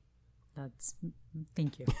powerful.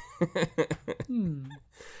 Thank you.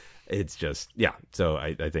 It's just, yeah. So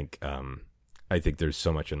I think there's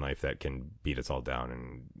so much in life that can beat us all down,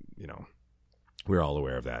 and we're all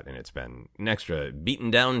aware of that, and it's been an extra beaten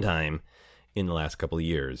down time in the last couple of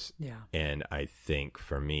years. Yeah. And I think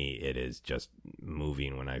for me, it is just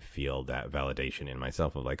moving when I feel that validation in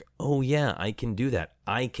myself of like, oh yeah, I can do that.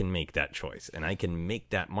 I can make that choice, and I can make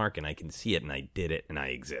that mark, and I can see it, and I did it, and I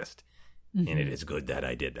exist. And it is good that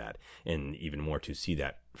I did that. And even more to see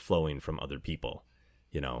that flowing from other people,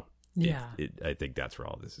 Yeah. I think that's where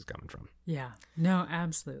all this is coming from. Yeah. No,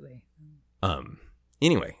 absolutely.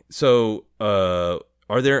 Anyway, so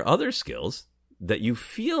are there other skills that you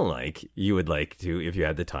feel like you would like to, if you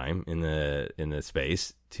had the time in the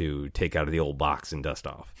space, to take out of the old box and dust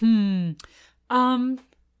off?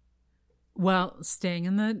 Well, staying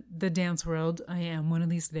in the dance world, I am one of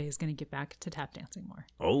these days going to get back to tap dancing more.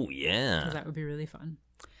 Oh yeah, because that would be really fun.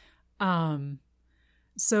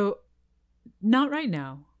 So not right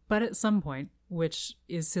now, but at some point, which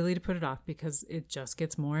is silly to put it off because it just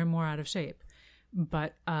gets more and more out of shape.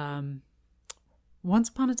 But once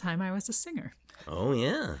upon a time, I was a singer. Oh,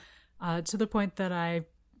 yeah. To the point that I,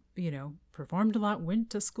 performed a lot, went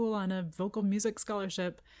to school on a vocal music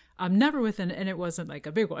scholarship. Never and it wasn't like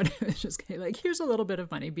a big one. It was just like, here's a little bit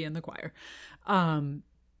of money, be in the choir.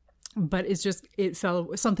 But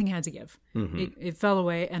something had to give. Mm-hmm. It fell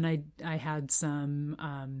away, and I had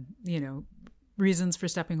some, reasons for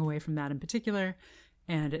stepping away from that in particular.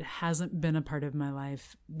 And it hasn't been a part of my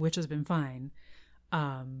life, which has been fine.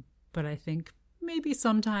 But I think maybe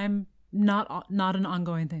sometime, not an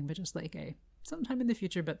ongoing thing, but just like sometime in the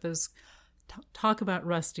future. But those talk about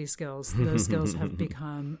rusty skills. Those skills have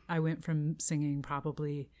become, I went from singing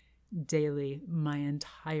probably daily my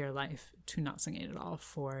entire life to not singing at all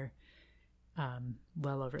for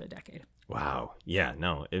well over a decade. Wow. Yeah,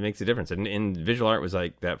 no, it makes a difference. And visual art was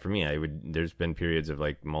like that for me. There's been periods of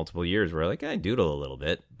like multiple years where I doodle a little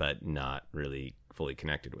bit, but not really fully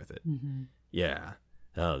connected with it. Mm-hmm. Yeah.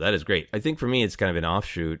 Oh, that is great. I think for me, it's kind of an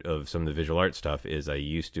offshoot of some of the visual art stuff. Is I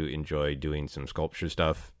used to enjoy doing some sculpture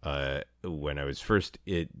stuff. When I was first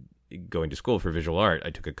going to school for visual art, I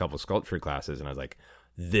took a couple sculpture classes, and I was like,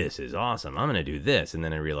 "This is awesome! I'm going to do this." And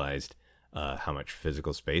then I realized how much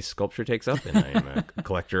physical space sculpture takes up, and I'm a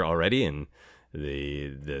collector already. And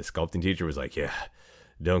the sculpting teacher was like, "Yeah,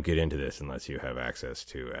 don't get into this unless you have access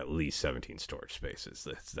to at least 17 storage spaces."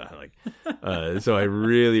 It's not like, so I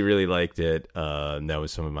really, really liked it. That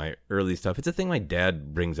was some of my early stuff. It's a thing my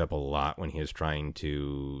dad brings up a lot when he is trying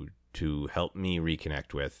to help me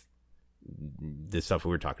reconnect with this stuff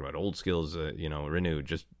we were talking about, old skills, renew.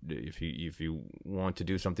 Just if you want to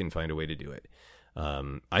do something, find a way to do it.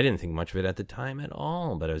 I didn't think much of it at the time at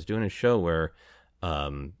all, but I was doing a show where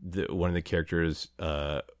one of the characters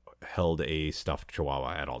held a stuffed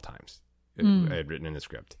chihuahua at all times. I had written in the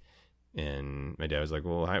script, and my dad was like,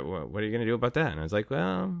 "Well, what are you going to do about that?" And I was like,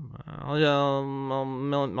 "Well,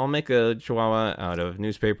 I'll make a chihuahua out of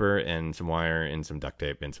newspaper and some wire and some duct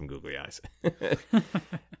tape and some googly eyes."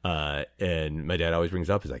 And my dad always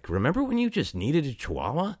brings up, is like, "Remember when you just needed a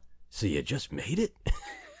chihuahua, so you just made it?"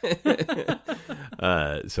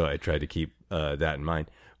 So I tried to keep that in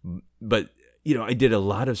mind, but I did a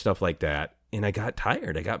lot of stuff like that. And I got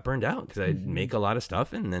tired. I got burned out because I'd make a lot of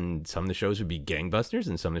stuff, and then some of the shows would be gangbusters,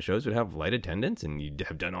 and some of the shows would have light attendance, and you'd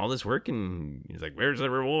have done all this work, and it's like, where's the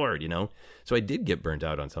reward, So I did get burnt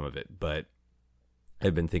out on some of it, but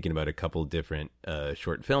I've been thinking about a couple different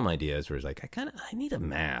short film ideas where it's like, I need a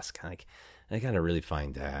mask. Like, I got to really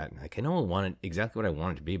find that. Like, I know I want it exactly what I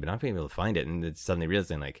want it to be, but not being able to find it. And it's suddenly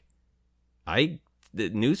realizing, like, the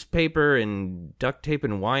newspaper and duct tape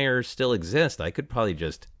and wire still exist. I could probably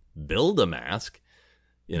just build a mask,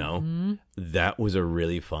 That was a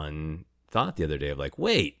really fun thought the other day of like,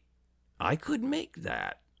 wait, I could make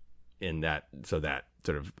that. So that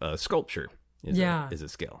sort of sculpture is a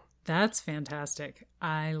skill. That's fantastic.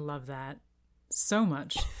 I love that so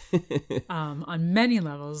much on many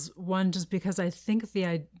levels. One, just because I think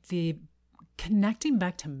the connecting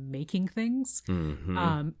back to making things,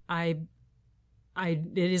 it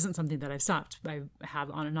isn't something that I've stopped. I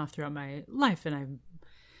have on and off throughout my life, and I'm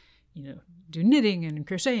do knitting and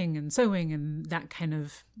crocheting and sewing and that kind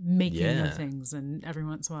of making of things. And every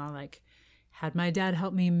once in a while, like, had my dad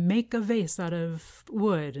help me make a vase out of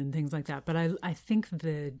wood and things like that. But I think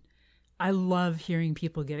I love hearing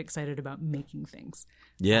people get excited about making things.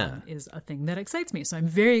 Is a thing that excites me. So I'm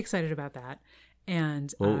very excited about that.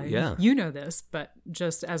 And this, but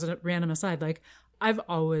just as a random aside, like, I've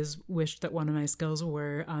always wished that one of my skills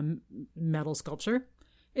were metal sculpture.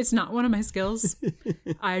 It's not one of my skills.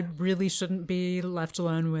 I really shouldn't be left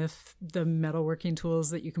alone with the metalworking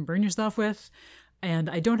tools that you can burn yourself with. And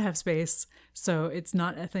I don't have space. So it's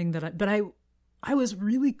not a thing that I was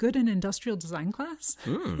really good in industrial design class.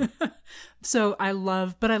 So I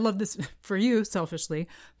love this for you selfishly,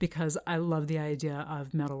 because I love the idea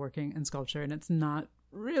of metalworking and sculpture. And it's not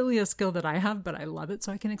really a skill that I have, but I love it.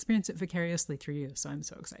 So I can experience it vicariously through you. So I'm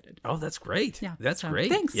so excited. Oh, that's great. Yeah. That's great.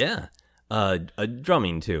 Thanks. Yeah.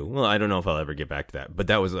 Drumming too. Well, I don't know if I'll ever get back to that, but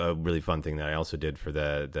that was a really fun thing that I also did for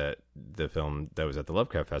the film that was at the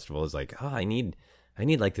Lovecraft Festival. Is like, I need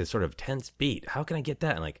like this sort of tense beat. How can I get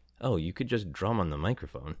that? And like, oh, you could just drum on the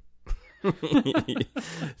microphone.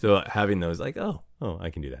 So having those, like, oh, I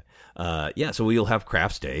can do that. So we'll have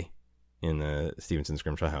Crafts Day in the Stevenson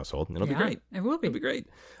Scrimshaw household, and it'll be great. It will be. It'll be great.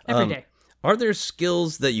 Every day. Are there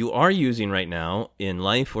skills that you are using right now in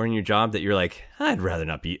life or in your job that you're like, I'd rather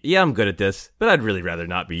not be, I'm good at this, but I'd really rather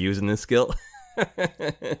not be using this skill?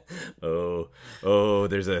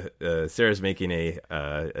 There's Sarah's making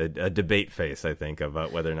a debate face, I think,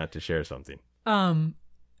 about whether or not to share something.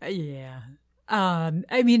 Yeah.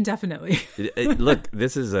 I mean, definitely. Look,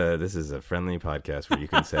 this is a friendly podcast where you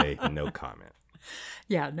can say no comment.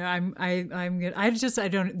 Yeah, no, I'm good.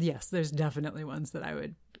 Yes, there's definitely ones that I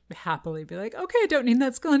would happily be like, okay, I don't need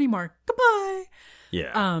that skill anymore. Goodbye.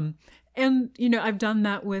 Yeah. And I've done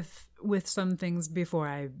that with some things before.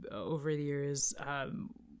 I, over the years,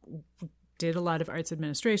 did a lot of arts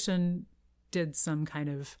administration, did some kind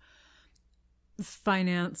of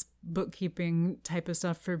finance, bookkeeping type of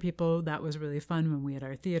stuff for people. That was really fun when we had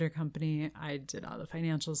our theater company. I did all the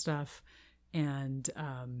financial stuff, and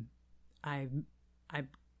I'm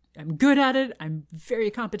good at it. I'm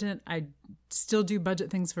very competent. I still do budget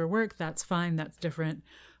things for work. That's fine. That's different.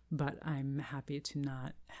 But I'm happy to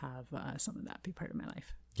not have some of that be part of my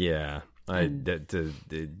life. Yeah. The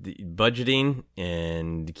budgeting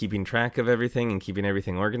and keeping track of everything and keeping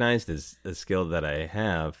everything organized is a skill that I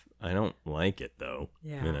have. I don't like it, though.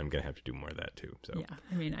 Yeah. And I'm going to have to do more of that, too. So. Yeah.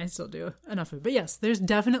 I mean, I still do enough of it. But yes, there's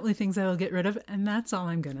definitely things I will get rid of. And that's all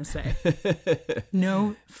I'm going to say.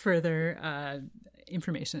 No further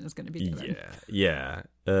information is going to be given. Yeah.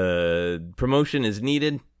 Promotion is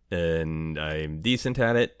needed, and I'm decent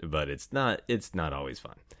at it, but it's not always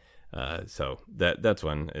fun. So that's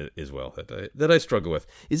one as well that I struggle with.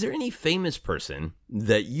 Is there any famous person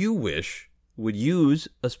that you wish would use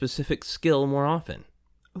a specific skill more often?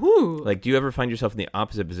 Ooh. Like, do you ever find yourself in the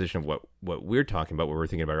opposite position of what we're talking about, where we're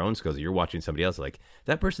thinking about our own skills? You're watching somebody else, like,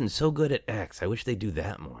 that person's so good at X. I wish they do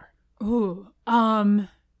that more. Ooh.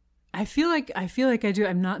 I feel like I do.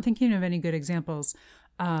 I'm not thinking of any good examples.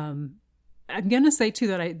 I'm going to say too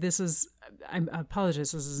that I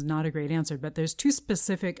apologize. This is not a great answer, but there's two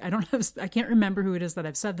specific, I can't remember who it is that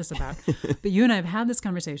I've said this about, but you and I have had this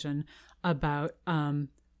conversation about,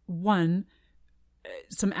 one,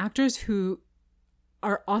 some actors who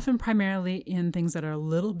are often primarily in things that are a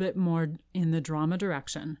little bit more in the drama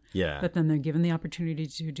direction. Yeah. But then they're given the opportunity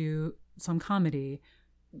to do some comedy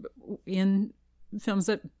in films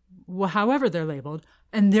that, however they're labeled,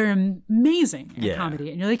 and they're amazing at comedy.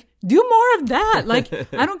 And you're like, do more of that. Like,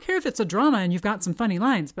 I don't care if it's a drama and you've got some funny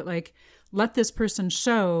lines, but like, let this person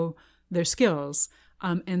show their skills.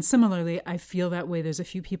 And similarly, I feel that way. There's a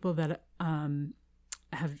few people that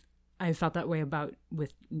I felt that way about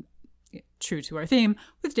with, true to our theme,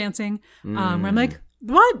 with dancing, where I'm like,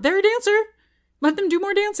 what? They're a dancer. Let them do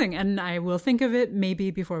more dancing. And I will think of it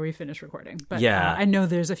maybe before we finish recording. But I know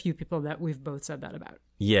there's a few people that we've both said that about.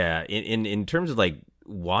 Yeah. In terms of like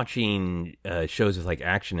watching shows with like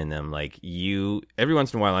action in them, like every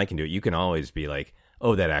once in a while I can do it. You can always be like,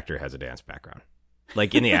 oh, that actor has a dance background.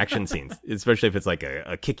 Like in the action scenes, especially if it's like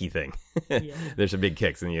a kicky thing. There's some big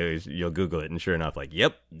kicks and you'll Google it. And sure enough, like,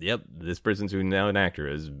 yep, this person's who's now an actor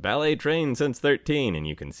is ballet trained since 13. And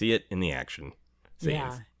you can see it in the action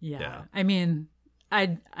scenes. Yeah. I mean,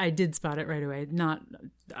 I did spot it right away.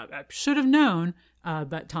 I should have known,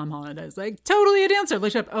 but Tom Holland is like totally a dancer.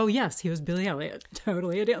 Looked up. Oh yes, he was Billy Elliot.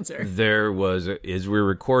 Totally a dancer. There was, as we're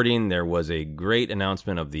recording, there was a great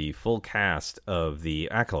announcement of the full cast of The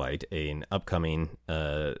Acolyte, an upcoming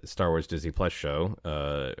Star Wars Disney Plus show,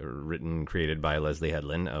 written, created by Leslie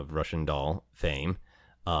Headland of Russian Doll fame.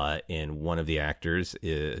 And one of the actors,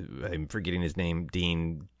 I'm forgetting his name,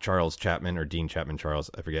 Dean Chapman Charles,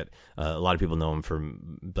 I forget. A lot of people know him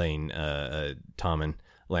from playing Tommen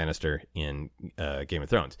Lannister in Game of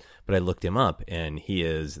Thrones. But I looked him up, and he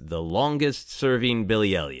is the longest-serving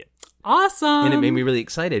Billy Elliot. Awesome! And it made me really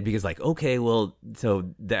excited because, like, okay, well,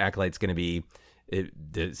 so The Acolyte's going to be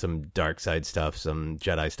some dark side stuff, some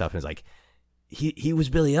Jedi stuff, and it's like, he was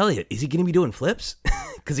Billy Elliot. Is he going to be doing flips?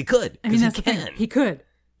 Because he could. I mean, that's the thing. He could.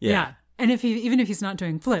 Yeah. And even if he's not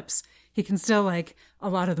doing flips, he can still, like, a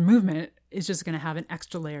lot of the movement is just going to have an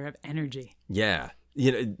extra layer of energy. Yeah.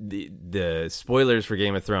 You know, the spoilers for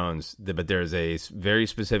Game of Thrones, but there's a very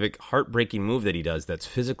specific heartbreaking move that he does that's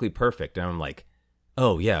physically perfect. And I'm like,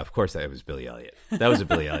 oh, yeah, of course that was Billy Elliot. That was a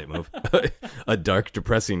Billy Elliot move. A dark,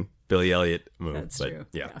 depressing Billy Elliot move. That's true.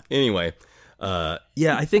 Yeah. Anyway,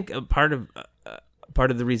 I think part of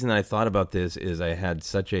the reason that I thought about this is I had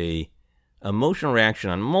such a emotional reaction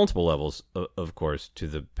on multiple levels, of course, to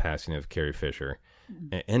the passing of Carrie Fisher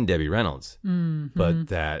and Debbie Reynolds. Mm-hmm. But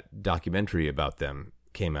that documentary about them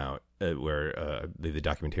came out where the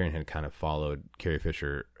documentarian had kind of followed Carrie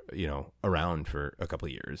Fisher, around for a couple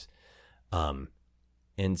of years.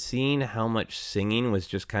 And seeing how much singing was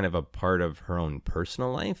just kind of a part of her own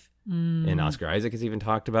personal life. And Oscar Isaac has even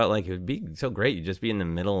talked about, like, it would be so great. You'd just be in the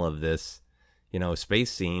middle of this, space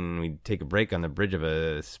scene. We'd take a break on the bridge of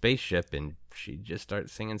a spaceship and she'd just start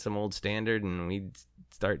singing some old standard and we'd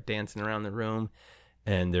start dancing around the room.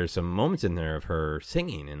 And there's some moments in there of her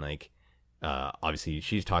singing. And, like, obviously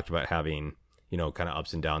she's talked about having, kind of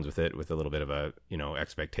ups and downs with it, with a little bit of a,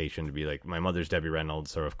 expectation to be like, my mother's Debbie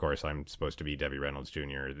Reynolds, so of course I'm supposed to be Debbie Reynolds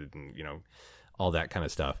Jr., all that kind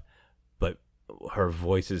of stuff. But her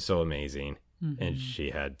voice is so amazing, and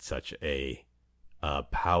she had such a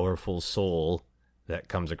powerful soul that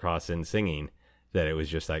comes across in singing that it was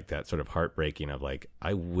just like that sort of heartbreaking of like,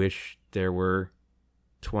 I wish there were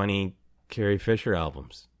 20 Carrie Fisher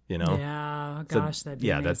albums. Yeah, gosh, so, that'd be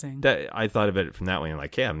amazing. That I thought of it from that way, and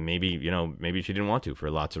like, yeah, maybe she didn't want to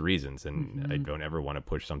for lots of reasons, and I don't ever want to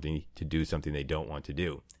push something to do something they don't want to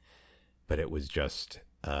do. But it was just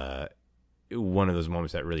one of those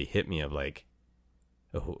moments that really hit me of like,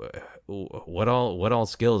 what all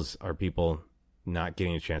skills are people not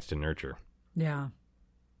getting a chance to nurture? Yeah.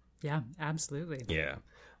 Yeah, absolutely. Yeah.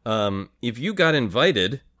 If you got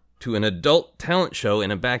invited to an adult talent show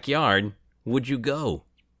in a backyard, would you go?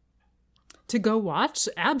 To go watch?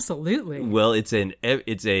 Absolutely. Well, it's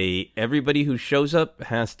a everybody who shows up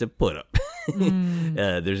has to put up.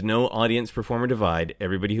 There's no audience performer divide.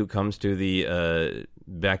 Everybody who comes to the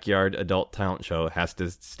backyard adult talent show has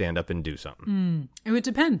to stand up and do something. It would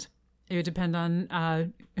depend. It would depend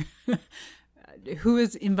on who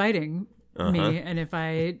is inviting me, and if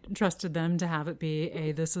I trusted them to have it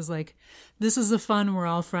be this is the fun, we're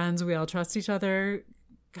all friends, we all trust each other,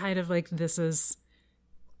 kind of like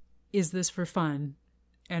is this for fun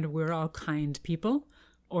and we're all kind people,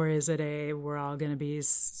 or is it we're all going to be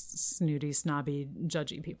snooty, snobby,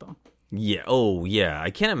 judgy people? Yeah. Oh, yeah.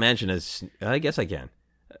 I can't imagine I guess I can.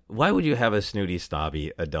 Why would you have a snooty,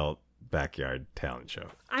 snobby adult backyard talent show?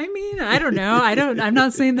 I mean, I don't know. I'm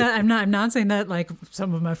not saying that. I'm not saying that like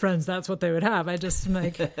some of my friends, that's what they would have. I just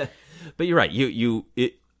like. But you're right.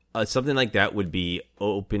 Something like that would be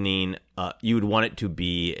opening. You would want it to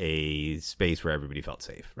be a space where everybody felt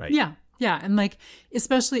safe, right? Yeah. Yeah. And like,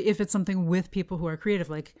 especially if it's something with people who are creative,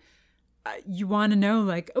 like you want to know,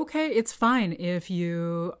 like, okay, it's fine if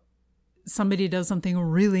somebody does something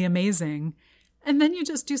really amazing and then you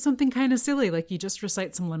just do something kind of silly, like you just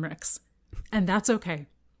recite some limericks, and that's okay.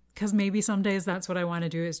 Because maybe some days that's what I want to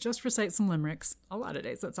do is just recite some limericks. A lot of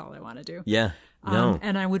days that's all I want to do. Yeah. No.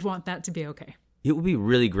 And I would want that to be okay. It would be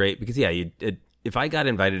really great because, if I got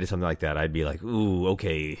invited to something like that, I'd be like, ooh,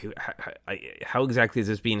 okay, how exactly is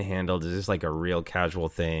this being handled? Is this like a real casual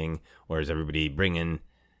thing? Or is everybody bringing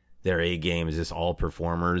their A game? Is this all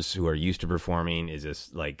performers who are used to performing? Is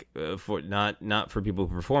this like for not for people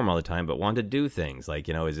who perform all the time, but want to do things? Like,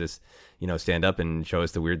 is this, stand up and show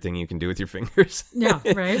us the weird thing you can do with your fingers? Yeah,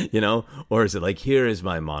 right. Or is it like, here is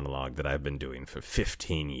my monologue that I've been doing for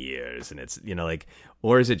 15 years. And it's,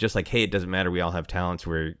 or is it just like, hey, it doesn't matter. We all have talents.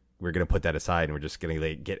 We're going to put that aside and we're just going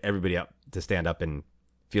to get everybody up to stand up and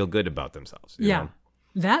feel good about themselves. You know?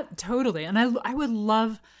 That totally. And I would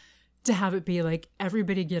love to have it be like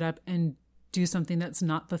everybody get up and do something that's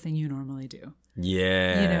not the thing you normally do.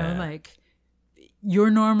 Yeah. Like you're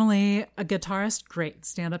normally a guitarist, great,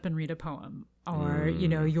 stand up and read a poem. Or,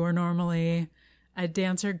 you're normally a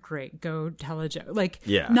dancer, great, go tell a joke. Like,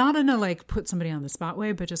 not in a like put somebody on the spot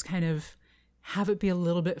way, but just kind of have it be a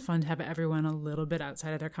little bit fun to have everyone a little bit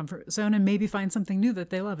outside of their comfort zone and maybe find something new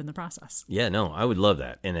that they love in the process. Yeah, no, I would love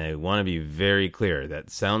that. And I want to be very clear.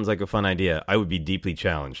 That sounds like a fun idea. I would be deeply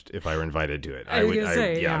challenged if I were invited to it.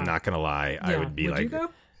 I'm not going to lie. Yeah. I would be would like, you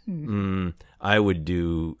go? I would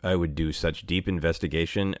do such deep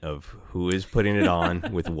investigation of who is putting it on,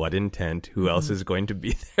 with what intent, who else is going to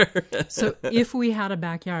be there. So if we had a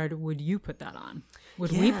backyard, would you put that on?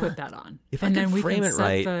 Would we put that on? If and I could then we frame can it set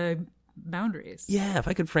right. The boundaries. Yeah, if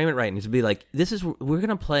I could frame it right and to be like, we're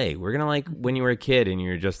gonna play. We're gonna like when you were a kid and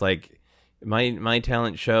you're just like, my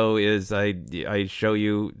talent show is I show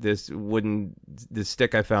you this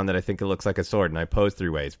stick I found that I think it looks like a sword and I pose 3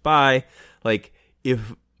 ways. Bye. Like if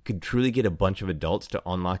you could truly get a bunch of adults to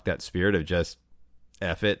unlock that spirit of just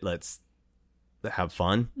F it, let's have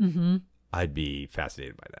fun. Mm-hmm. I'd be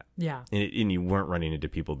fascinated by that. Yeah. And you weren't running into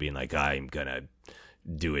people being like, I'm gonna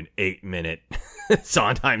do an 8-minute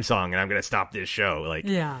Sondheim song and I'm gonna stop this show, like,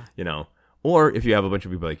 or if you have a bunch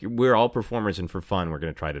of people like, we're all performers and for fun we're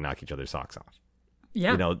gonna try to knock each other's socks off.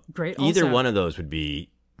 Great. Either also, one of those would be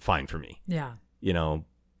fine for me.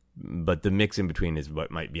 But the mix in between is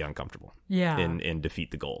what might be uncomfortable and defeat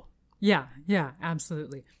the goal.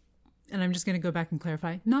 Absolutely. And I'm just going to go back and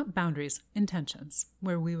clarify, not boundaries, intentions,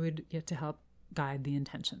 where we would get to help guide the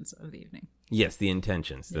intentions of the evening. Yes, the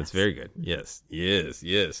intentions. That's very good. Yes.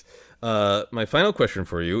 My final question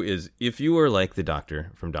for you is, if you were like the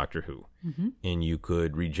Doctor from Doctor Who, and you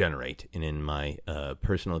could regenerate, and in my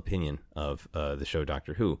personal opinion of the show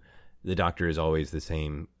Doctor Who, the Doctor is always the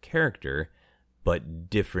same character, but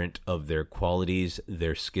different of their qualities,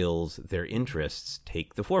 their skills, their interests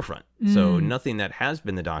take the forefront. So nothing that has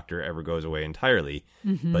been the Doctor ever goes away entirely,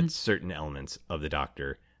 but certain elements of the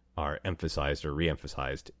Doctor are emphasized or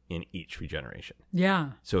re-emphasized in each regeneration. Yeah.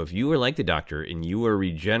 So if you were like the Doctor and you were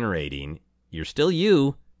regenerating, you're still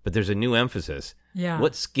you, but there's a new emphasis. Yeah.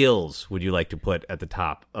 What skills would you like to put at the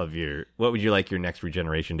top of what would you like your next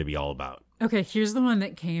regeneration to be all about? Okay, here's the one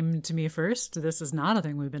that came to me first. This is not a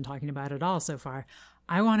thing we've been talking about at all so far.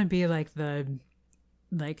 I want to be like the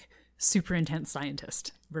super intense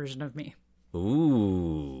scientist version of me.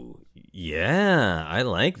 Ooh, yeah, I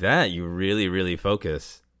like that. You really, really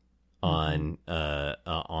focus on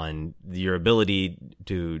your ability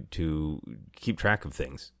to keep track of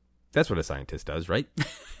things. That's what a scientist does, right?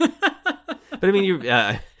 But I mean,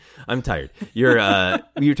 I'm tired. You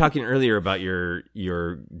were talking earlier about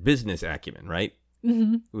your business acumen, right?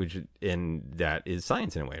 Mm-hmm. And that is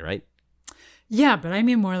science in a way, right? Yeah, but I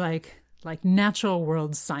mean more like natural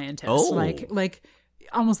world scientist, like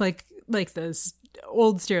almost like this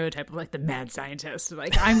old stereotype of like the mad scientist.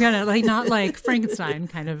 Like I'm gonna like not like Frankenstein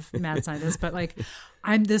kind of mad scientist, but like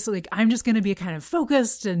I'm just gonna be kind of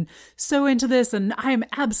focused and so into this, and I'm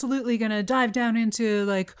absolutely gonna dive down into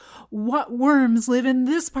like what worms live in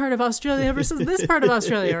this part of Australia versus this part of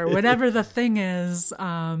Australia, or whatever the thing is,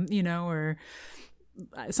 or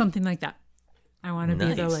something like that. I want to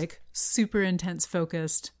be the like super intense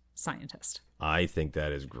focused scientist. I think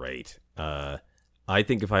that is great. I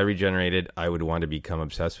think if I regenerated, I would want to become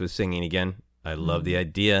obsessed with singing again. I love the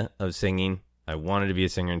idea of singing. I wanted to be a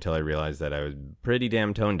singer until I realized that I was pretty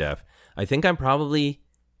damn tone deaf. I think I probably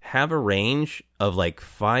have a range of like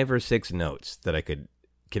 5 or 6 notes that I can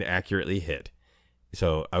accurately hit.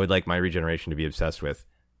 So I would like my regeneration to be obsessed with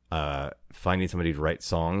finding somebody to write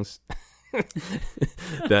songs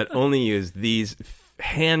that only use these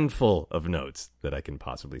handful of notes that I can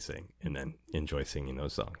possibly sing, and then enjoy singing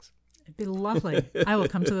those songs. It'd be lovely. I will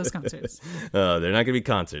come to those concerts. They're not going to be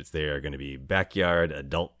concerts. They are going to be backyard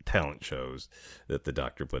adult talent shows that the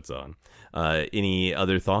doctor puts on. Any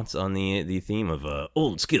other thoughts on the theme of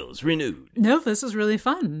old skills renewed? No, this is really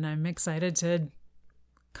fun. I'm excited to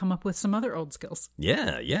come up with some other old skills.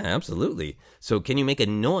 Yeah, absolutely. So can you make a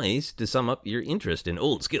noise to sum up your interest in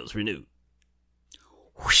old skills renewed?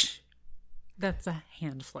 Whoosh. That's a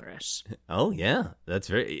hand flourish. Oh, yeah.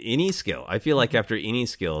 That's any skill. I feel like after any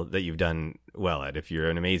skill that you've done well at, if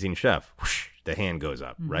you're an amazing chef, whoosh, the hand goes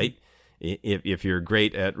up, right? If you're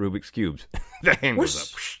great at Rubik's Cubes, the hand goes up.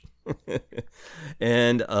 Whoosh.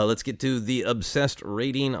 And let's get to the obsessed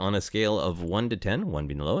rating on a scale of 1 to 10, 1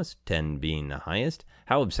 being the lowest, 10 being the highest.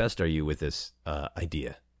 How obsessed are you with this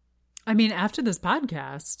idea? I mean, after this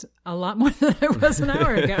podcast, a lot more than I was an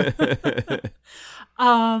hour ago.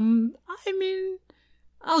 I mean,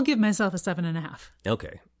 I'll give myself a 7.5.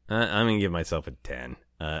 Okay. I'm going to give myself a 10.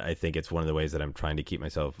 I think it's one of the ways that I'm trying to keep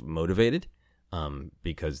myself motivated,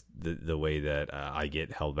 because the way that I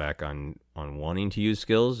get held back on wanting to use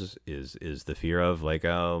skills is the fear of like,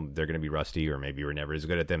 oh, they're going to be rusty, or maybe you were never as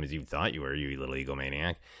good at them as you thought you were, you little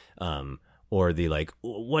egomaniac. Or the like,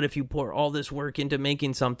 what if you pour all this work into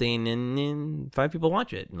making something and 5 people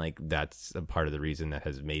watch it? And like, that's a part of the reason that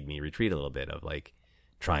has made me retreat a little bit of like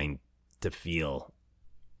trying to feel,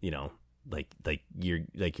 like you're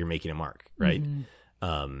making a mark, right?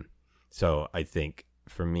 Mm-hmm. So I think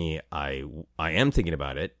for me, I am thinking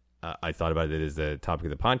about it. I thought about it as the topic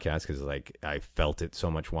of the podcast because like I felt it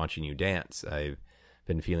so much watching you dance. I've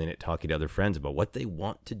been feeling it talking to other friends about what they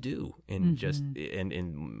want to do and just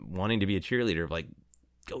and wanting to be a cheerleader of like,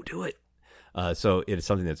 go do it. So it is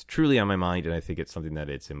something that's truly on my mind, and I think it's something that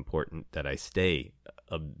it's important that I stay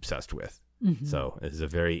obsessed with. Mm-hmm. So it is a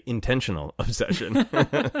very intentional obsession.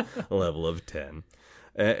 Level of 10.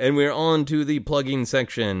 And we're on to the plugging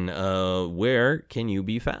section. Where can you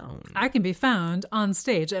be found? I can be found on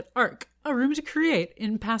stage at ARC, A Room to Create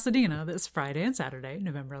in Pasadena this Friday and Saturday,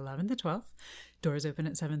 November 11th to 12th. Doors open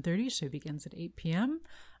at 7:30. Show begins at 8 p.m.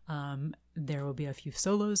 There will be a few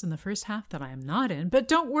solos in the first half that I am not in, but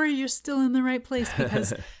don't worry, you're still in the right place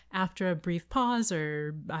because after a brief pause,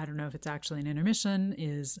 or I don't know if it's actually an intermission,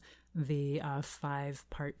 is the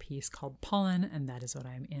 5-part piece called Pollen, and that is what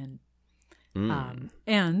I'm in.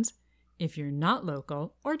 And if you're not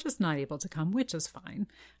local or just not able to come, which is fine,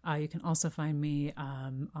 you can also find me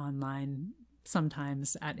online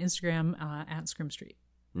sometimes at Instagram at Scrim Street.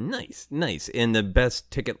 Nice. And the best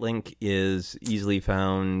ticket link is easily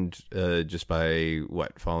found just by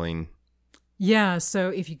following? Yeah, so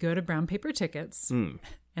if you go to Brown Paper Tickets and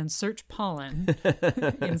search Pollen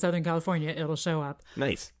in Southern California, it'll show up.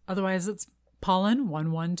 Nice. Otherwise, it's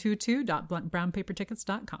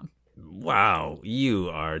pollen1122.brownpapertickets.com. Wow, you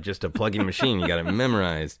are just a plug-in machine. You got it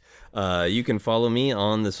memorized. You can follow me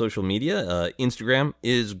on the social media. Instagram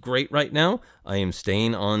is great right now. I am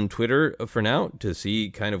staying on Twitter for now to see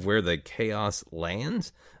kind of where the chaos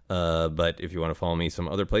lands. But if you want to follow me some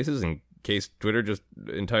other places in case Twitter just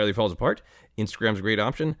entirely falls apart, Instagram's a great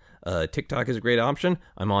option. TikTok is a great option.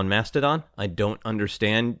 I'm on Mastodon. I don't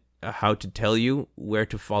understand how to tell you where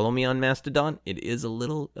to follow me on Mastodon. It is a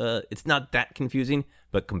little, it's not that confusing,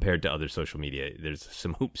 but compared to other social media, there's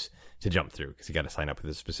some hoops to jump through because you got to sign up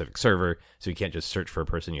with a specific server. So you can't just search for a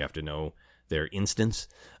person. You have to know their instance.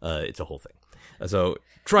 It's a whole thing. So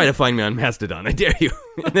try to find me on Mastodon. I dare you.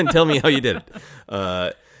 And then tell me how you did it.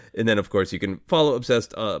 And then, of course, you can follow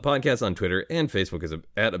Obsessed Podcast on Twitter and Facebook as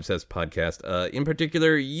at Obsessed Podcast. In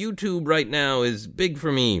particular, YouTube right now is big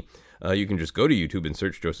for me. You can just go to YouTube and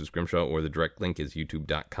search Joseph Scrimshaw, or the direct link is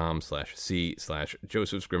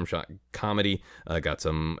youtube.com/c/Joseph Scrimshaw Comedy. Got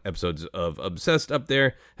some episodes of Obsessed up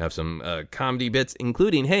there, have some comedy bits,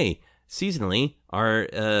 including, hey, seasonally, our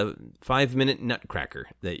 5-minute Nutcracker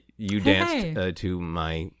that you danced to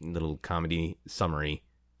my little comedy summary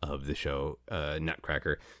of the show,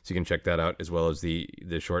 Nutcracker. So you can check that out, as well as the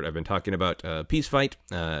short I've been talking about, Peace Fight.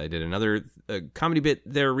 I did another comedy bit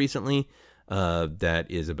there recently. That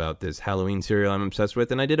is about this Halloween cereal I'm obsessed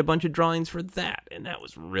with, and I did a bunch of drawings for that, and that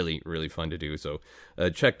was really, really fun to do. So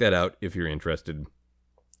check that out if you're interested.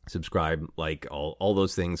 Subscribe, like, all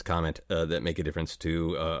those things, comment that make a difference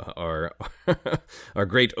to our our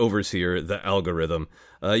great overseer, the algorithm.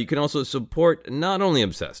 You can also support not only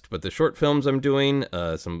Obsessed, but the short films I'm doing,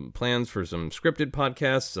 some plans for some scripted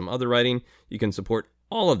podcasts, some other writing. You can support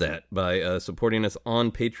all of that by supporting us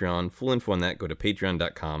on Patreon. Full info on that, go to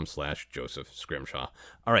patreon.com/Joseph Scrimshaw.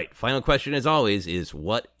 All right, final question as always is,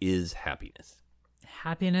 what is happiness?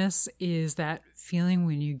 Happiness is that feeling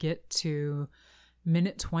when you get to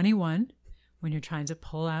minute 21, when you're trying to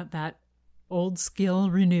pull out that old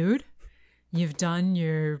skill renewed. You've done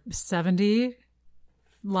your 70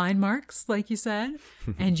 line marks, like you said,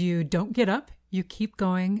 and you don't get up, you keep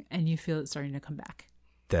going, and you feel it starting to come back.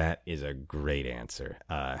 That is a great answer.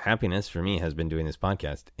 Happiness for me has been doing this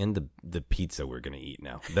podcast and the pizza we're going to eat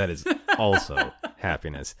now. That is also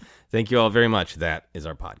happiness. Thank you all very much. That is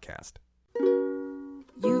our podcast.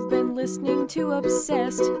 You've been listening to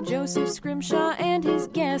Obsessed. Joseph Scrimshaw and his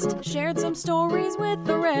guest shared some stories with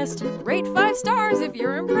the rest. Rate 5 stars if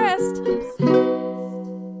you're impressed.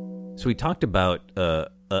 So we talked about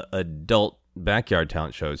adult backyard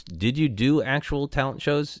talent shows. Did you do actual talent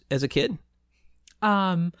shows as a kid?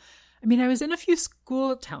 I mean, I was in a few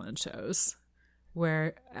school talent shows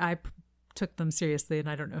where I took them seriously, and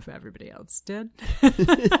I don't know if everybody else did.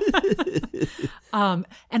 And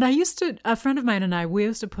a friend of mine and I, we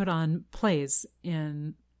used to put on plays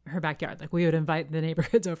in her backyard. Like, we would invite the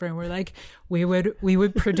neighborhoods over, and we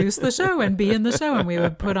would produce the show and be in the show, and we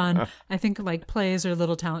would put on, I think, like plays or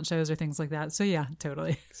little talent shows or things like that. So yeah,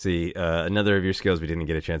 totally. See, another of your skills we didn't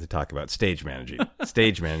get a chance to talk about, stage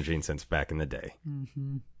managing since back in the day.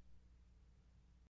 Mm-hmm.